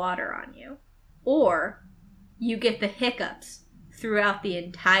cup of water on you. Or you get the hiccups throughout the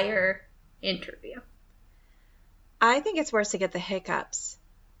entire interview. I think it's worse to get the hiccups.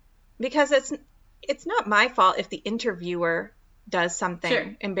 Because it's not my fault if the interviewer does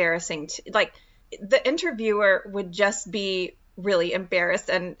something embarrassing. Like, the interviewer would just be really embarrassed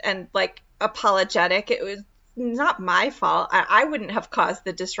and like apologetic. It was not my fault. I wouldn't have caused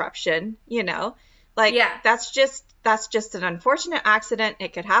the disruption, you know? Like, that's just an unfortunate accident.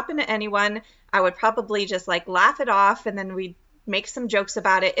 It could happen to anyone. I would probably just like laugh it off and then we'd make some jokes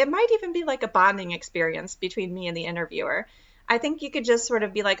about it. It might even be like a bonding experience between me and the interviewer. I think you could just sort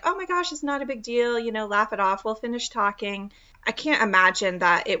of be like, oh my gosh, it's not a big deal, you know, laugh it off. We'll finish talking. I can't imagine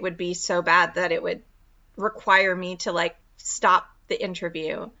that it would be so bad that it would require me to like stop the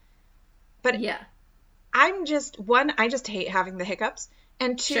interview. But I'm just, one, I just hate having the hiccups.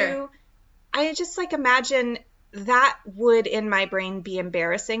 And two, I just like imagine that would in my brain be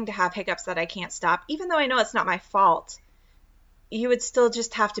embarrassing to have hiccups that I can't stop. Even though I know it's not my fault, you would still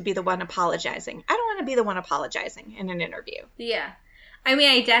just have to be the one apologizing. I don't want to be the one apologizing in an interview. Yeah. I mean,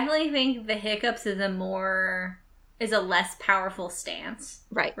 I definitely think the hiccups is a less powerful stance.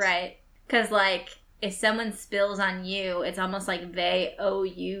 Right. Right? Because, like, if someone spills on you, it's almost like they owe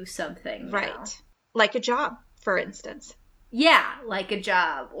you something now. Right. Like a job, for instance. Yeah, like a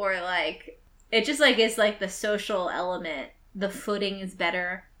job. Or, like, it just, like, is, like, the social element. The footing is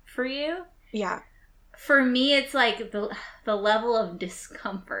better for you. Yeah. For me, it's like the level of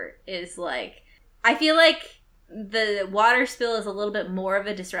discomfort is like, I feel like the water spill is a little bit more of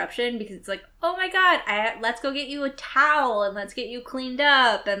a disruption because it's like, oh my God, let's go get you a towel and let's get you cleaned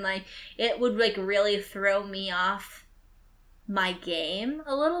up. And like, it would like really throw me off my game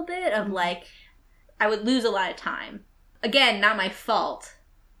a little bit of like, I would lose a lot of time. Again, not my fault,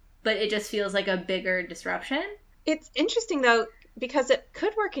 but it just feels like a bigger disruption. It's interesting though, because it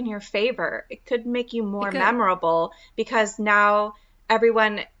could work in your favor. It could make you more memorable because now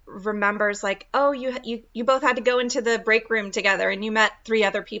everyone remembers like, oh, you both had to go into the break room together and you met 3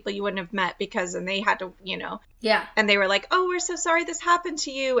 other people you wouldn't have met because, and they had to, you know. Yeah. And they were like, oh, we're so sorry this happened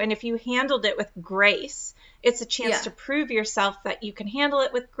to you. And if you handled it with grace, it's a chance to prove yourself that you can handle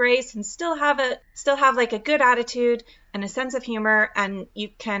it with grace and still have like a good attitude and a sense of humor, and you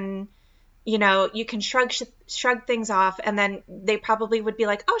can, you know, you can shrug things off, and then they probably would be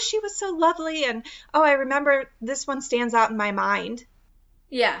like, oh, she was so lovely, and oh, I remember this one stands out in my mind.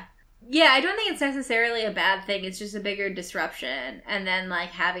 Yeah. Yeah, I don't think it's necessarily a bad thing. It's just a bigger disruption. And then,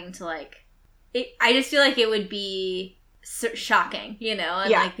 like, having to, like... I just feel like it would be shocking, you know?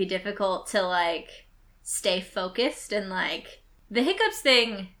 And, like, be difficult to, like, stay focused. And, like, the hiccups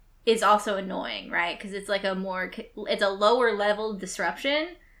thing, is also annoying, right? Because it's like it's a lower level disruption,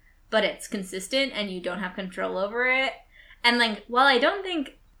 but it's consistent and you don't have control over it. And like, while I don't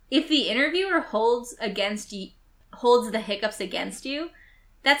think if the interviewer holds the hiccups against you,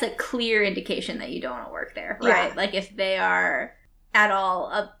 that's a clear indication that you don't want to work there, right? Yeah. Like if they are at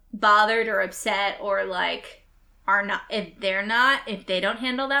all bothered or upset, or like if they don't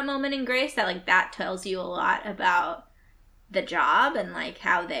handle that moment in grace, that like that tells you a lot about the job and like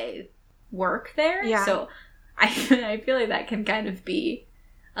how they work there. Yeah. So I feel like that can kind of be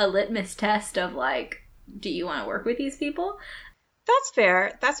a litmus test of like, do you want to work with these people? That's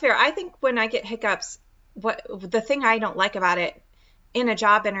fair. I think when I get hiccups, the thing I don't like about it, in a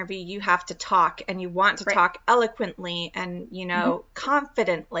job interview, you have to talk, and you want to talk eloquently and,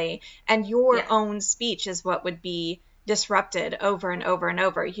 confidently, and your own speech is what would be disrupted over and over and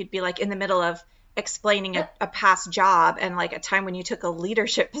over. You'd be like in the middle of explaining a past job and like a time when you took a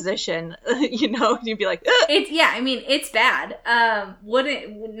leadership position, you'd be like, ugh! It's bad.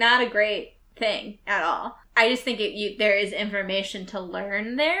 Not a great thing at all. I just think there is information to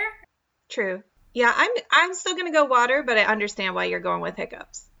learn there. True. Yeah, I'm still going to go water, but I understand why you're going with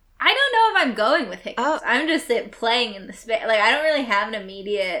hiccups. I don't know if I'm going with hiccups. Oh. I'm just playing in the space. Like, I don't really have an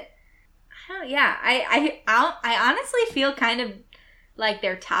immediate... I honestly feel kind of like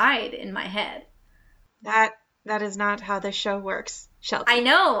they're tied in my head. That is not how this show works, Shelby. I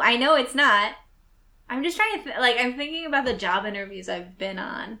know it's not. I'm just trying to... I'm thinking about the job interviews I've been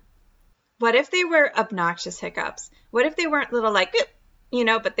on. What if they were obnoxious hiccups? What if they weren't little like...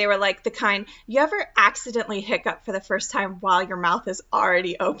 but they were like the kind, you ever accidentally hiccup for the first time while your mouth is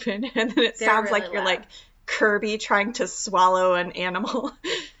already open, and then sounds really like you're like Kirby trying to swallow an animal?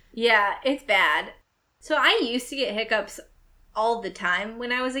 Yeah, it's bad. So I used to get hiccups all the time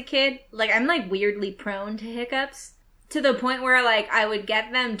when I was a kid. Like, I'm like weirdly prone to hiccups to the point where like I would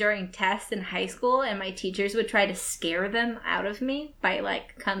get them during tests in high school, and my teachers would try to scare them out of me by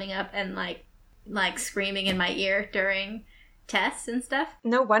like coming up and like screaming in my ear during tests and stuff.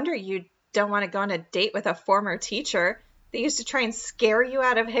 No wonder you don't want to go on a date with a former teacher. They used to try and scare you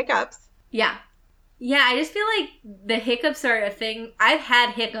out of hiccups. Yeah, I just feel like the hiccups are a thing. I've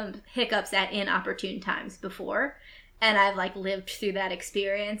had hiccups at inopportune times before, and I've like lived through that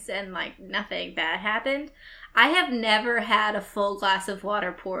experience, and like nothing bad happened. I have never had a full glass of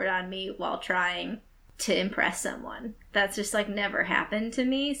water poured on me while trying to impress someone. That's just like never happened to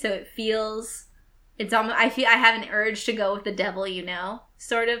me, so it feels... It's almost, I feel I have an urge to go with the devil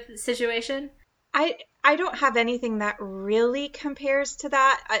sort of situation. I don't have anything that really compares to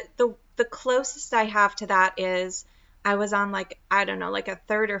that. The closest I have to that is I was on like, I don't know, like a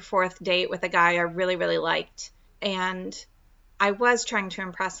third or fourth date with a guy I really, really liked. And I was trying to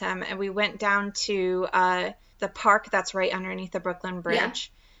impress him. And we went down to the park that's right underneath the Brooklyn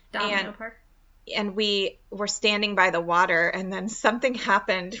Bridge. Yeah, Domino Park. And we were standing by the water. And then something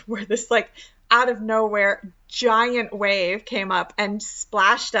happened where this like... out of nowhere, giant wave came up and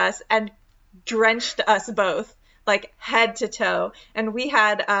splashed us and drenched us both, like head to toe. And we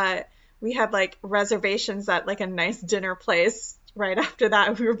had like reservations at like a nice dinner place right after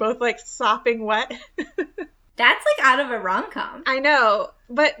that. We were both like sopping wet. That's like out of a rom-com. I know,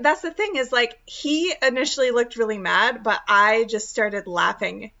 but that's the thing is like he initially looked really mad, but I just started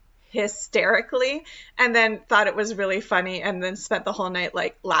laughing hysterically and then thought it was really funny, and then spent the whole night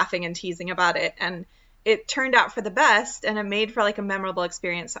like laughing and teasing about it, and it turned out for the best, and it made for like a memorable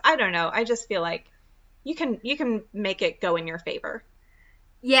experience. So I don't know, I just feel like you can make it go in your favor.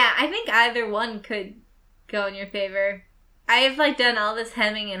 Yeah, I think either one could go in your favor. I have like done all this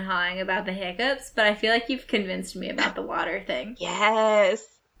hemming and hawing about the hiccups, but I feel like you've convinced me about the water thing. Yes,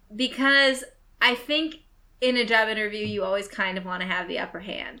 because I think in a job interview, you always kind of want to have the upper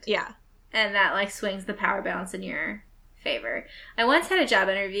hand. Yeah. And that, like, swings the power balance in your favor. I once had a job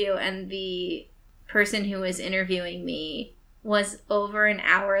interview, and the person who was interviewing me was over an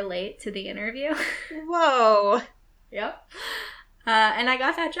hour late to the interview. Whoa. Yep. And I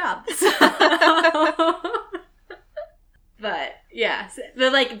got that job. So. But, yeah.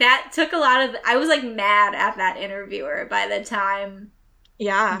 But, like, that took a lot of... I was, like, mad at that interviewer by the time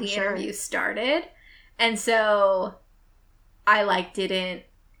the interview started. And so I like didn't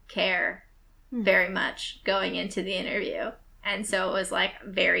care very much going into the interview. And so it was like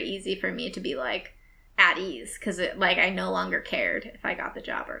very easy for me to be like at ease because like I no longer cared if I got the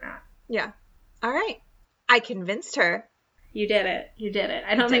job or not. Yeah. All right. I convinced her. You did it.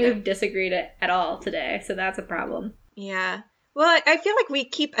 I don't think we've disagreed at all today. So that's a problem. Yeah. Well, I feel like we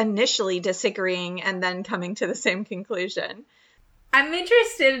keep initially disagreeing and then coming to the same conclusion. I'm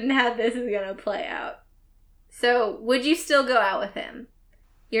interested in how this is going to play out. So, would you still go out with him?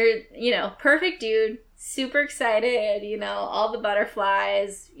 You're, perfect dude, super excited, all the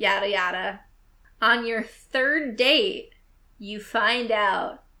butterflies, yada yada. On your third date, you find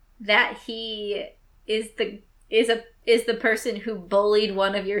out that he is the person who bullied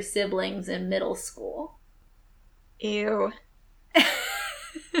one of your siblings in middle school. Ew.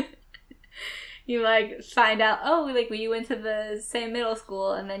 You, find out, you went to the same middle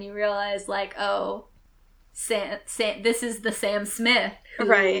school, and then you realize, this is the Sam Smith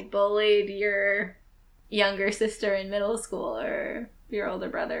who bullied your younger sister in middle school, or your older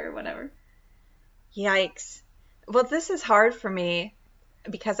brother, or whatever. Yikes. Well, this is hard for me,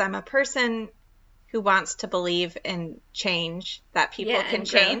 because I'm a person who wants to believe in change, that people can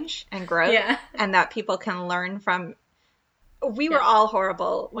change and grow, and that people can learn from. We were all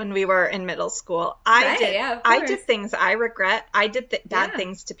horrible when we were in middle school. I did things I regret. I did bad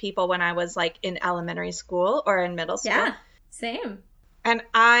things to people when I was in elementary school or in middle school. Yeah, same. And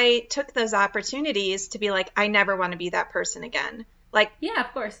I took those opportunities to be I never want to be that person again. Yeah,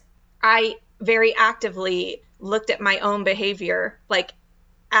 of course. I very actively looked at my own behavior,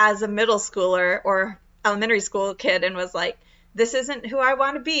 as a middle schooler or elementary school kid, and was this isn't who I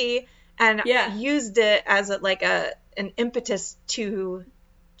want to be. And used it as an impetus to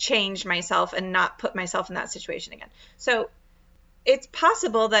change myself and not put myself in that situation again. So it's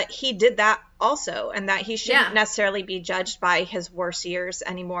possible that he did that also, and that he shouldn't necessarily be judged by his worse years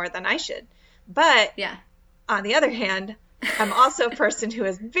any more than I should. But on the other hand, I'm also a person who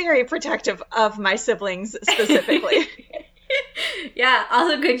is very protective of my siblings specifically. Yeah.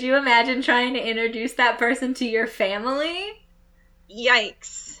 Also, could you imagine trying to introduce that person to your family?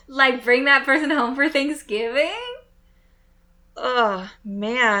 Yikes. Bring that person home for Thanksgiving? Oh,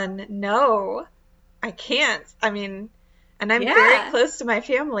 man, no. I can't. I mean, and I'm very close to my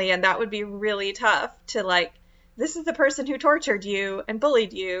family, and that would be really tough to, this is the person who tortured you and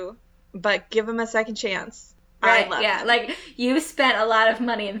bullied you, but give him a second chance. Right, him. You spent a lot of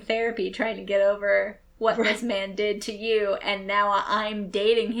money in therapy trying to get over what this man did to you, and now I'm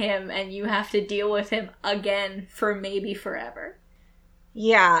dating him, and you have to deal with him again for maybe forever.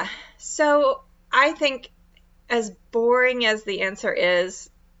 Yeah. So I think, as boring as the answer is,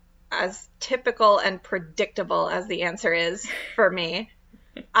 as typical and predictable as the answer is for me,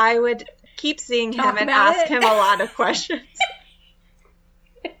 I would keep seeing him and ask him a lot of questions.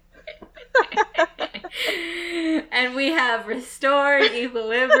 And we have restored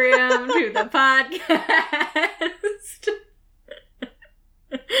equilibrium to the podcast.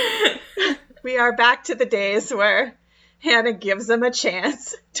 We are back to the days where Hannah gives him a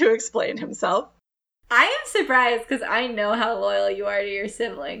chance to explain himself. I am surprised because I know how loyal you are to your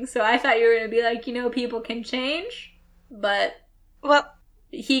siblings. So I thought you were going to be people can change, but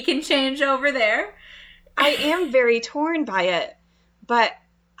he can change over there. I am very torn by it, but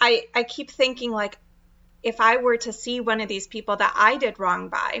I keep thinking if I were to see one of these people that I did wrong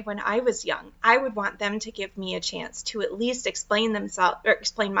by when I was young, I would want them to give me a chance to at least explain themselves or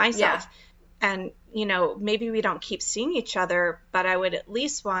explain myself. Yeah. And, maybe we don't keep seeing each other, but I would at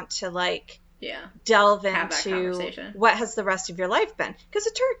least want to delve into what has the rest of your life been. Because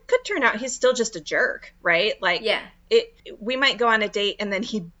it could turn out he's still just a jerk, right? We might go on a date and then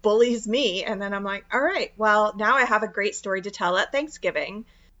he bullies me. And then I'm all right, well, now I have a great story to tell at Thanksgiving.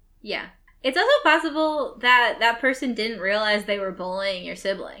 Yeah. It's also possible that that person didn't realize they were bullying your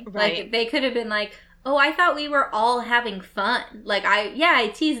sibling. Right. They could have been oh, I thought we were all having fun.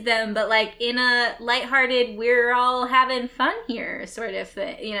 I teased them, but in a lighthearted, we're all having fun here sort of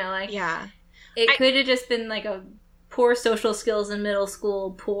thing. Yeah. It could have just been a poor social skills in middle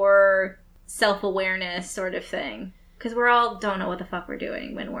school, poor self-awareness sort of thing. Because we all don't know what the fuck we're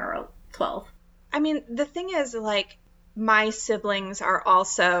doing when we're 12. I mean, the thing is, my siblings are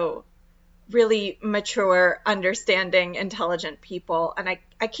also really mature, understanding, intelligent people. And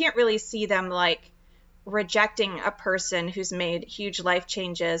I can't really see them, rejecting a person who's made huge life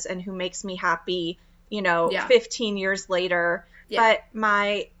changes and who makes me happy, 15 years later. Yeah.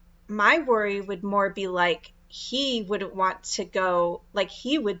 But my worry would more be he wouldn't want to go,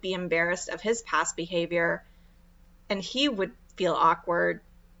 he would be embarrassed of his past behavior and he would feel awkward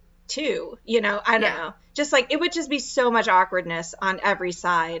too. I don't know. Just it would just be so much awkwardness on every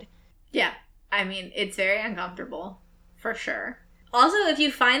side. Yeah. I mean, it's very uncomfortable for sure. Also, if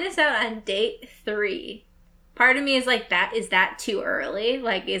you find this out on date 3, part of me is is that too early?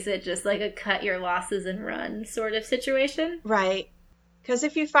 Is it just a cut your losses and run sort of situation? Right. Because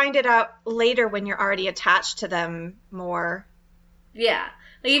if you find it out later when you're already attached to them more. Yeah.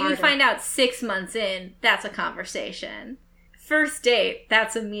 If you find out 6 months in, that's a conversation. First date,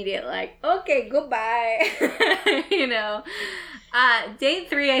 that's immediate, okay, goodbye. Date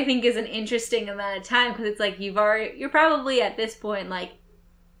 3, I think, is an interesting amount of time because it's like you're probably at this point like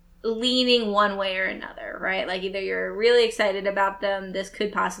leaning one way or another, right? Like either you're really excited about them, this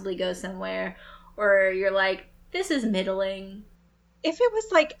could possibly go somewhere, or you're like, this is middling. If it was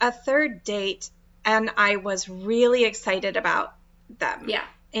like a third date and I was really excited about them, yeah,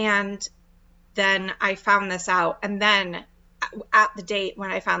 and then I found this out, and then at the date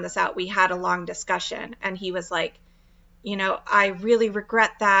when I found this out, we had a long discussion, and he was like, you know, I really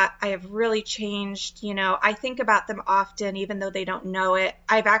regret that. I have really changed. You know, I think about them often, even though they don't know it.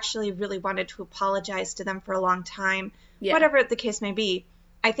 I've actually really wanted to apologize to them for a long time, whatever the case may be.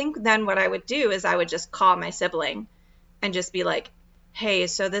 I think then what I would do is I would just call my sibling and just be like, hey,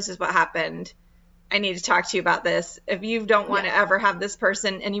 so this is what happened. I need to talk to you about this. If you don't want to ever have this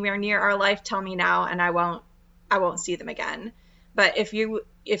person anywhere near our life, tell me now, and I won't see them again. But if you're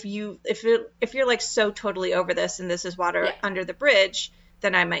like so totally over this and this is water under the bridge,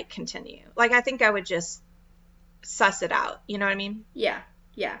 then I might continue. Like, I think I would just suss it out. You know what I mean? Yeah.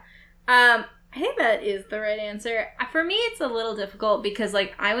 Yeah. I think that is the right answer. For me, it's a little difficult because,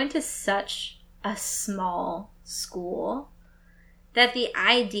 like, I went to such a small school that the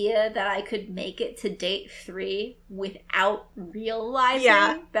idea that I could make it to date 3 without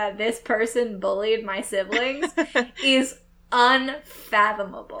realizing that this person bullied my siblings is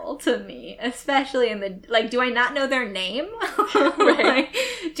unfathomable to me, especially in the, like, do I not know their name? Like,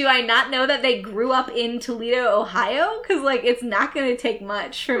 do I not know that they grew up in Toledo, Ohio? Because, like, it's not going to take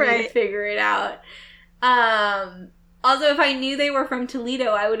much for me to figure it out. Also, if I knew they were from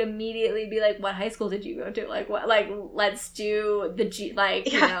Toledo, I would immediately be like, what high school did you go to? Like, what, like, let's do the,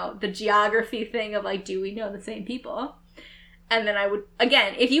 you know, the geography thing of, like, do we know the same people? And then I would,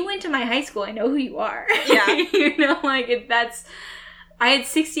 again, if you went to my high school, I know who you are. Yeah. You know, like, I had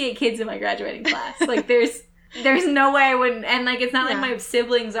 68 kids in my graduating class. Like, there's no way I wouldn't, and, like, it's not like my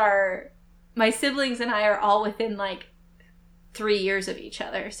siblings and I are all within, like, 3 years of each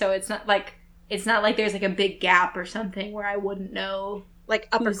other. So it's not like there's, like, a big gap or something where I wouldn't know. Like,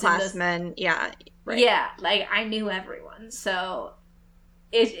 upperclassmen, Yeah, like, I knew everyone. So,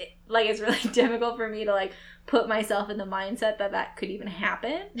 it's really difficult for me to, like, put myself in the mindset that could even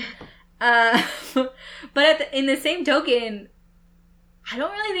happen. But in the same token, I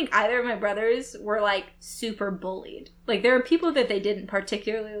don't really think either of my brothers were, like, super bullied. Like, there are people that they didn't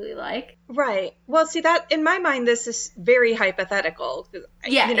particularly like. Right. Well, see, that, in my mind, this is very hypothetical.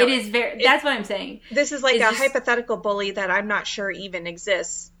 Yeah, you know, it is very, that's what I'm saying. This is like a hypothetical bully that I'm not sure even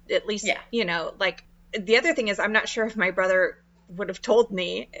exists. At least, you know, like, the other thing is I'm not sure if my brother would have told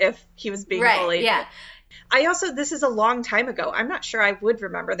me if he was being bullied. Yeah. This is a long time ago. I'm not sure I would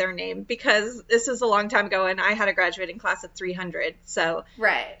remember their name because this is a long time ago and I had a graduating class of 300. So,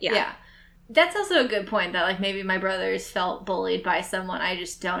 yeah. That's also a good point that, like, maybe my brothers felt bullied by someone. I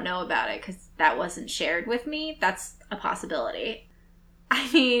just don't know about it because that wasn't shared with me. That's a possibility.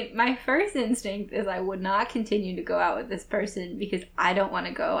 I mean, my first instinct is I would not continue to go out with this person because I don't want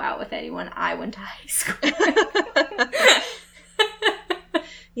to go out with anyone I went to high school with.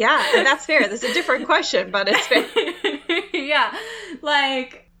 Yeah, and that's fair. That's a different question, but it's fair. Yeah.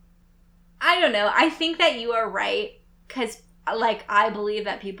 Like, I don't know. I think that you are right because, like, I believe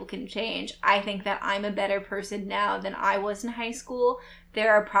that people can change. I think that I'm a better person now than I was in high school.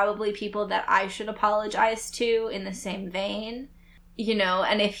 There are probably people that I should apologize to in the same vein, you know,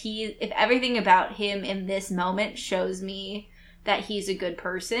 and if everything about him in this moment shows me that he's a good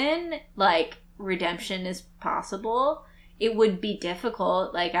person, like, redemption is possible. It would be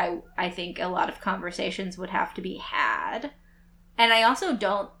difficult. Like, I think a lot of conversations would have to be had. And I also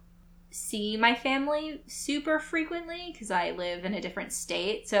don't see my family super frequently because I live in a different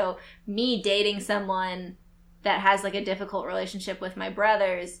state. So me dating someone that has, like, a difficult relationship with my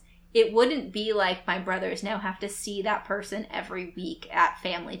brothers, it wouldn't be like my brothers now have to see that person every week at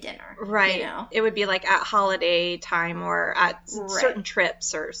family dinner. Right. You know? It would be, like, at holiday time or at certain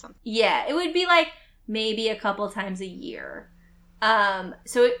trips or something. Yeah. It would be, like, maybe a couple times a year.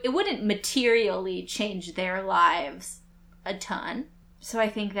 So it wouldn't materially change their lives a ton. So I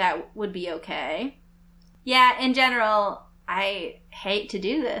think that would be okay. Yeah, in general, I hate to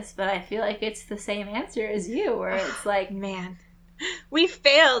do this, but I feel like it's the same answer as you, where it's like, man, we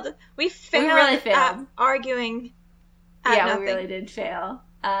failed. We really failed at arguing. Yeah, we really did fail.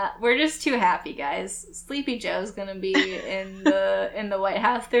 We're just too happy, guys. Sleepy Joe's gonna be in the White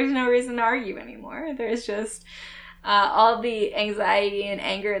House. There's no reason to argue anymore. There's just all the anxiety and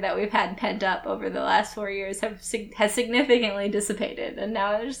anger that we've had pent up over the last 4 years has significantly dissipated, and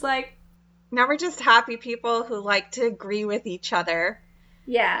now it's just like, now we're just happy people who like to agree with each other.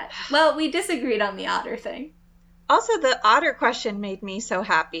 Yeah. Well, we disagreed on the otter thing. Also, the otter question made me so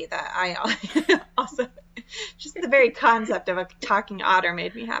happy that I also, just the very concept of a talking otter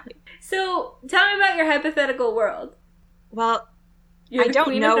made me happy. So, tell me about your hypothetical world. Well, You're I the don't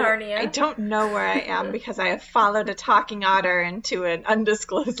Queen know. of Narnia. I don't know where I am because I have followed a talking otter into an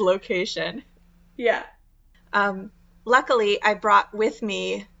undisclosed location. Yeah. Luckily, I brought with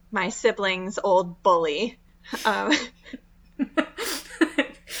me my siblings' old bully.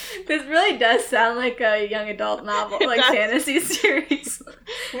 This really does sound like a young adult novel, like fantasy series.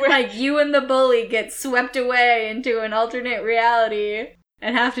 Like you and the bully get swept away into an alternate reality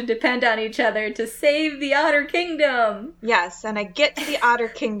and have to depend on each other to save the Otter Kingdom. Yes, and I get to the Otter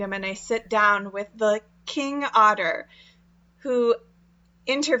Kingdom and I sit down with the King Otter, who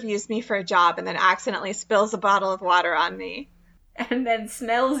interviews me for a job and then accidentally spills a bottle of water on me. And then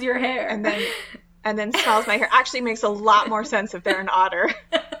smells your hair. And then smells my hair. Actually makes a lot more sense if they're an otter.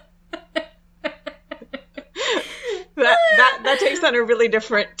 That takes on a really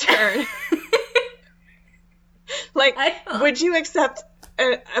different turn. Like, would you accept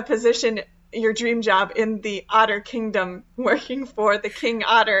a position, your dream job in the Otter Kingdom, working for the King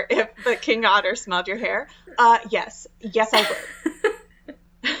Otter if the King Otter smelled your hair? Yes. Yes, I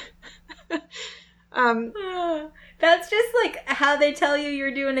would. That's just like how they tell you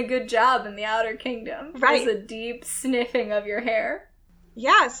you're doing a good job in the Outer Kingdom. Right. There's a deep sniffing of your hair.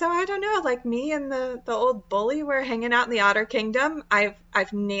 Yeah, so I don't know, like me and the old bully were hanging out in the Otter Kingdom.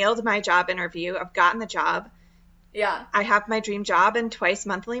 I've nailed my job interview. I've gotten the job. Yeah. I have my dream job, and twice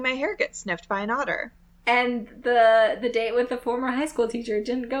monthly my hair gets sniffed by an otter. And the date with the former high school teacher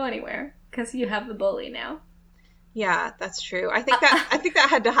didn't go anywhere because you have the bully now. Yeah, that's true. I think that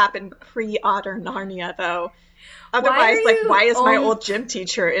had to happen pre-Otter Narnia, though. Otherwise, why is my old gym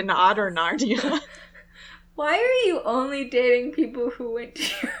teacher in Otter Narnia? Why are you only dating people who went to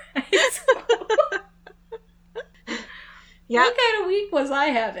your high school? Yeah. What kind of week was I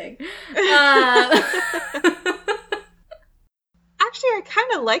having? Actually, I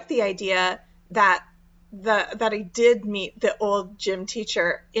kind of like the idea that I did meet the old gym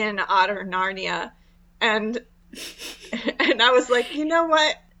teacher in Otter Narnia, and I was like, you know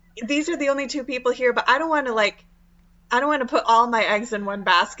what? These are the only two people here, but I don't want to put all my eggs in one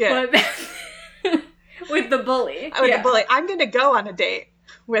basket. With the bully. With the bully. I'm going to go on a date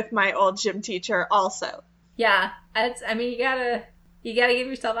with my old gym teacher also. Yeah. You gotta give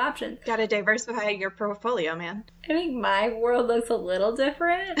yourself options. Gotta diversify your portfolio, man. I think my world looks a little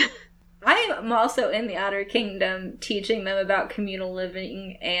different. I am also in the Otter Kingdom teaching them about communal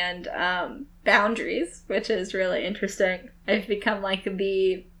living and boundaries, which is really interesting. I've become like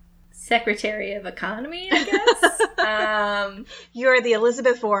the Secretary of Economy, I guess. You're the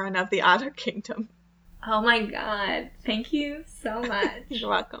Elizabeth Warren of the Otter Kingdom. Oh my god. Thank you so much. You're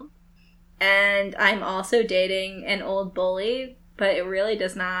welcome. And I'm also dating an old bully, but it really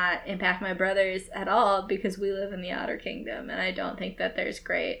does not impact my brothers at all because we live in the Otter Kingdom, and I don't think that there's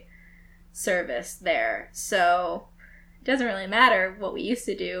great service there. So it doesn't really matter what we used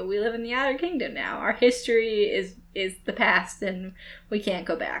to do. We live in the Outer Kingdom now. Our history is the past, and we can't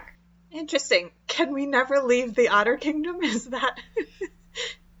go back. Interesting. Can we never leave the Otter Kingdom? Is that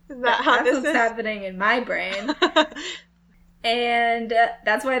how this is? That's what's happening in my brain. And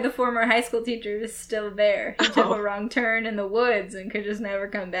that's why the former high school teacher is still there. He took a wrong turn in the woods and could just never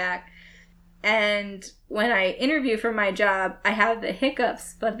come back. And when I interview for my job, I have the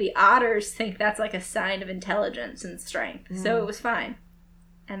hiccups, but the otters think that's like a sign of intelligence and strength. So it was fine.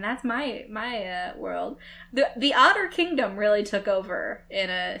 And that's my world. The Otter Kingdom really took over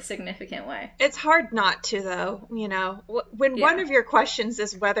in a significant way. It's hard not to, though. You know, when one of your questions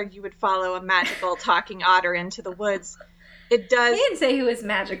is whether you would follow a magical talking otter into the woods, it does. I didn't say he was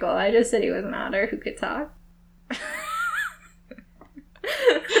magical. I just said he was an otter who could talk.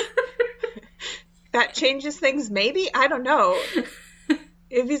 That changes things, maybe? I don't know.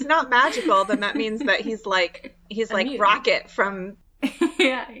 If he's not magical, then that means that he's like Rocket from...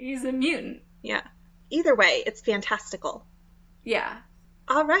 Yeah, he's a mutant. Yeah. Either way, it's fantastical. Yeah.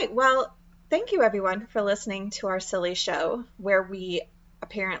 All right. Well, thank you, everyone, for listening to our silly show where we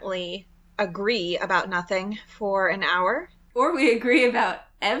apparently agree about nothing for an hour. Or we agree about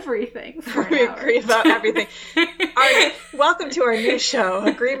everything for an hour. Agree about everything. All right. Welcome to our new show,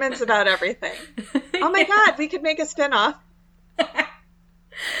 Agreements About Everything. Oh my God, we could make a spinoff.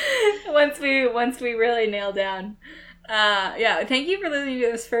 Once we really nail down. Thank you for listening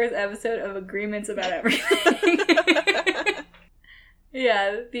to this first episode of Agreements About Everything.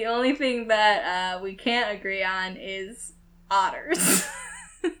 Yeah, the only thing that we can't agree on is otters.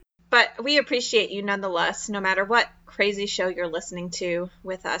 But we appreciate you nonetheless, no matter what crazy show you're listening to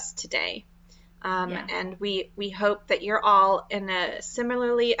with us today. And we hope that you're all in a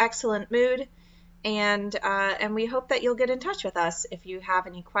similarly excellent mood. And we hope that you'll get in touch with us if you have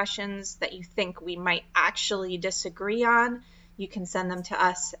any questions that you think we might actually disagree on. You can send them to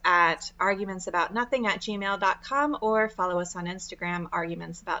us at argumentsaboutnothing@gmail.com or follow us on Instagram,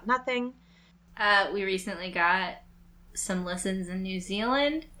 argumentsaboutnothing. We recently got some listens in New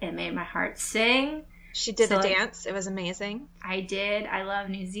Zealand. It made my heart sing. She did a dance. It was amazing. I did. I love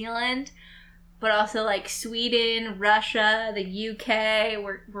New Zealand. But also like Sweden, Russia, the UK.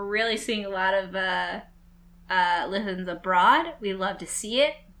 We're really seeing a lot of listens abroad. We love to see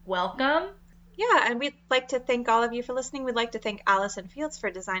it. Welcome. Yeah, and we'd like to thank all of you for listening. We'd like to thank Allison Fields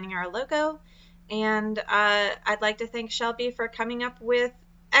for designing our logo. And I'd like to thank Shelby for coming up with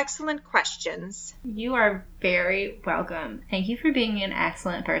excellent questions. You are very welcome. Thank you for being an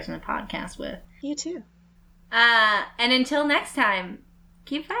excellent person to podcast with. You too. And until next time,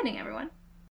 keep fighting, everyone.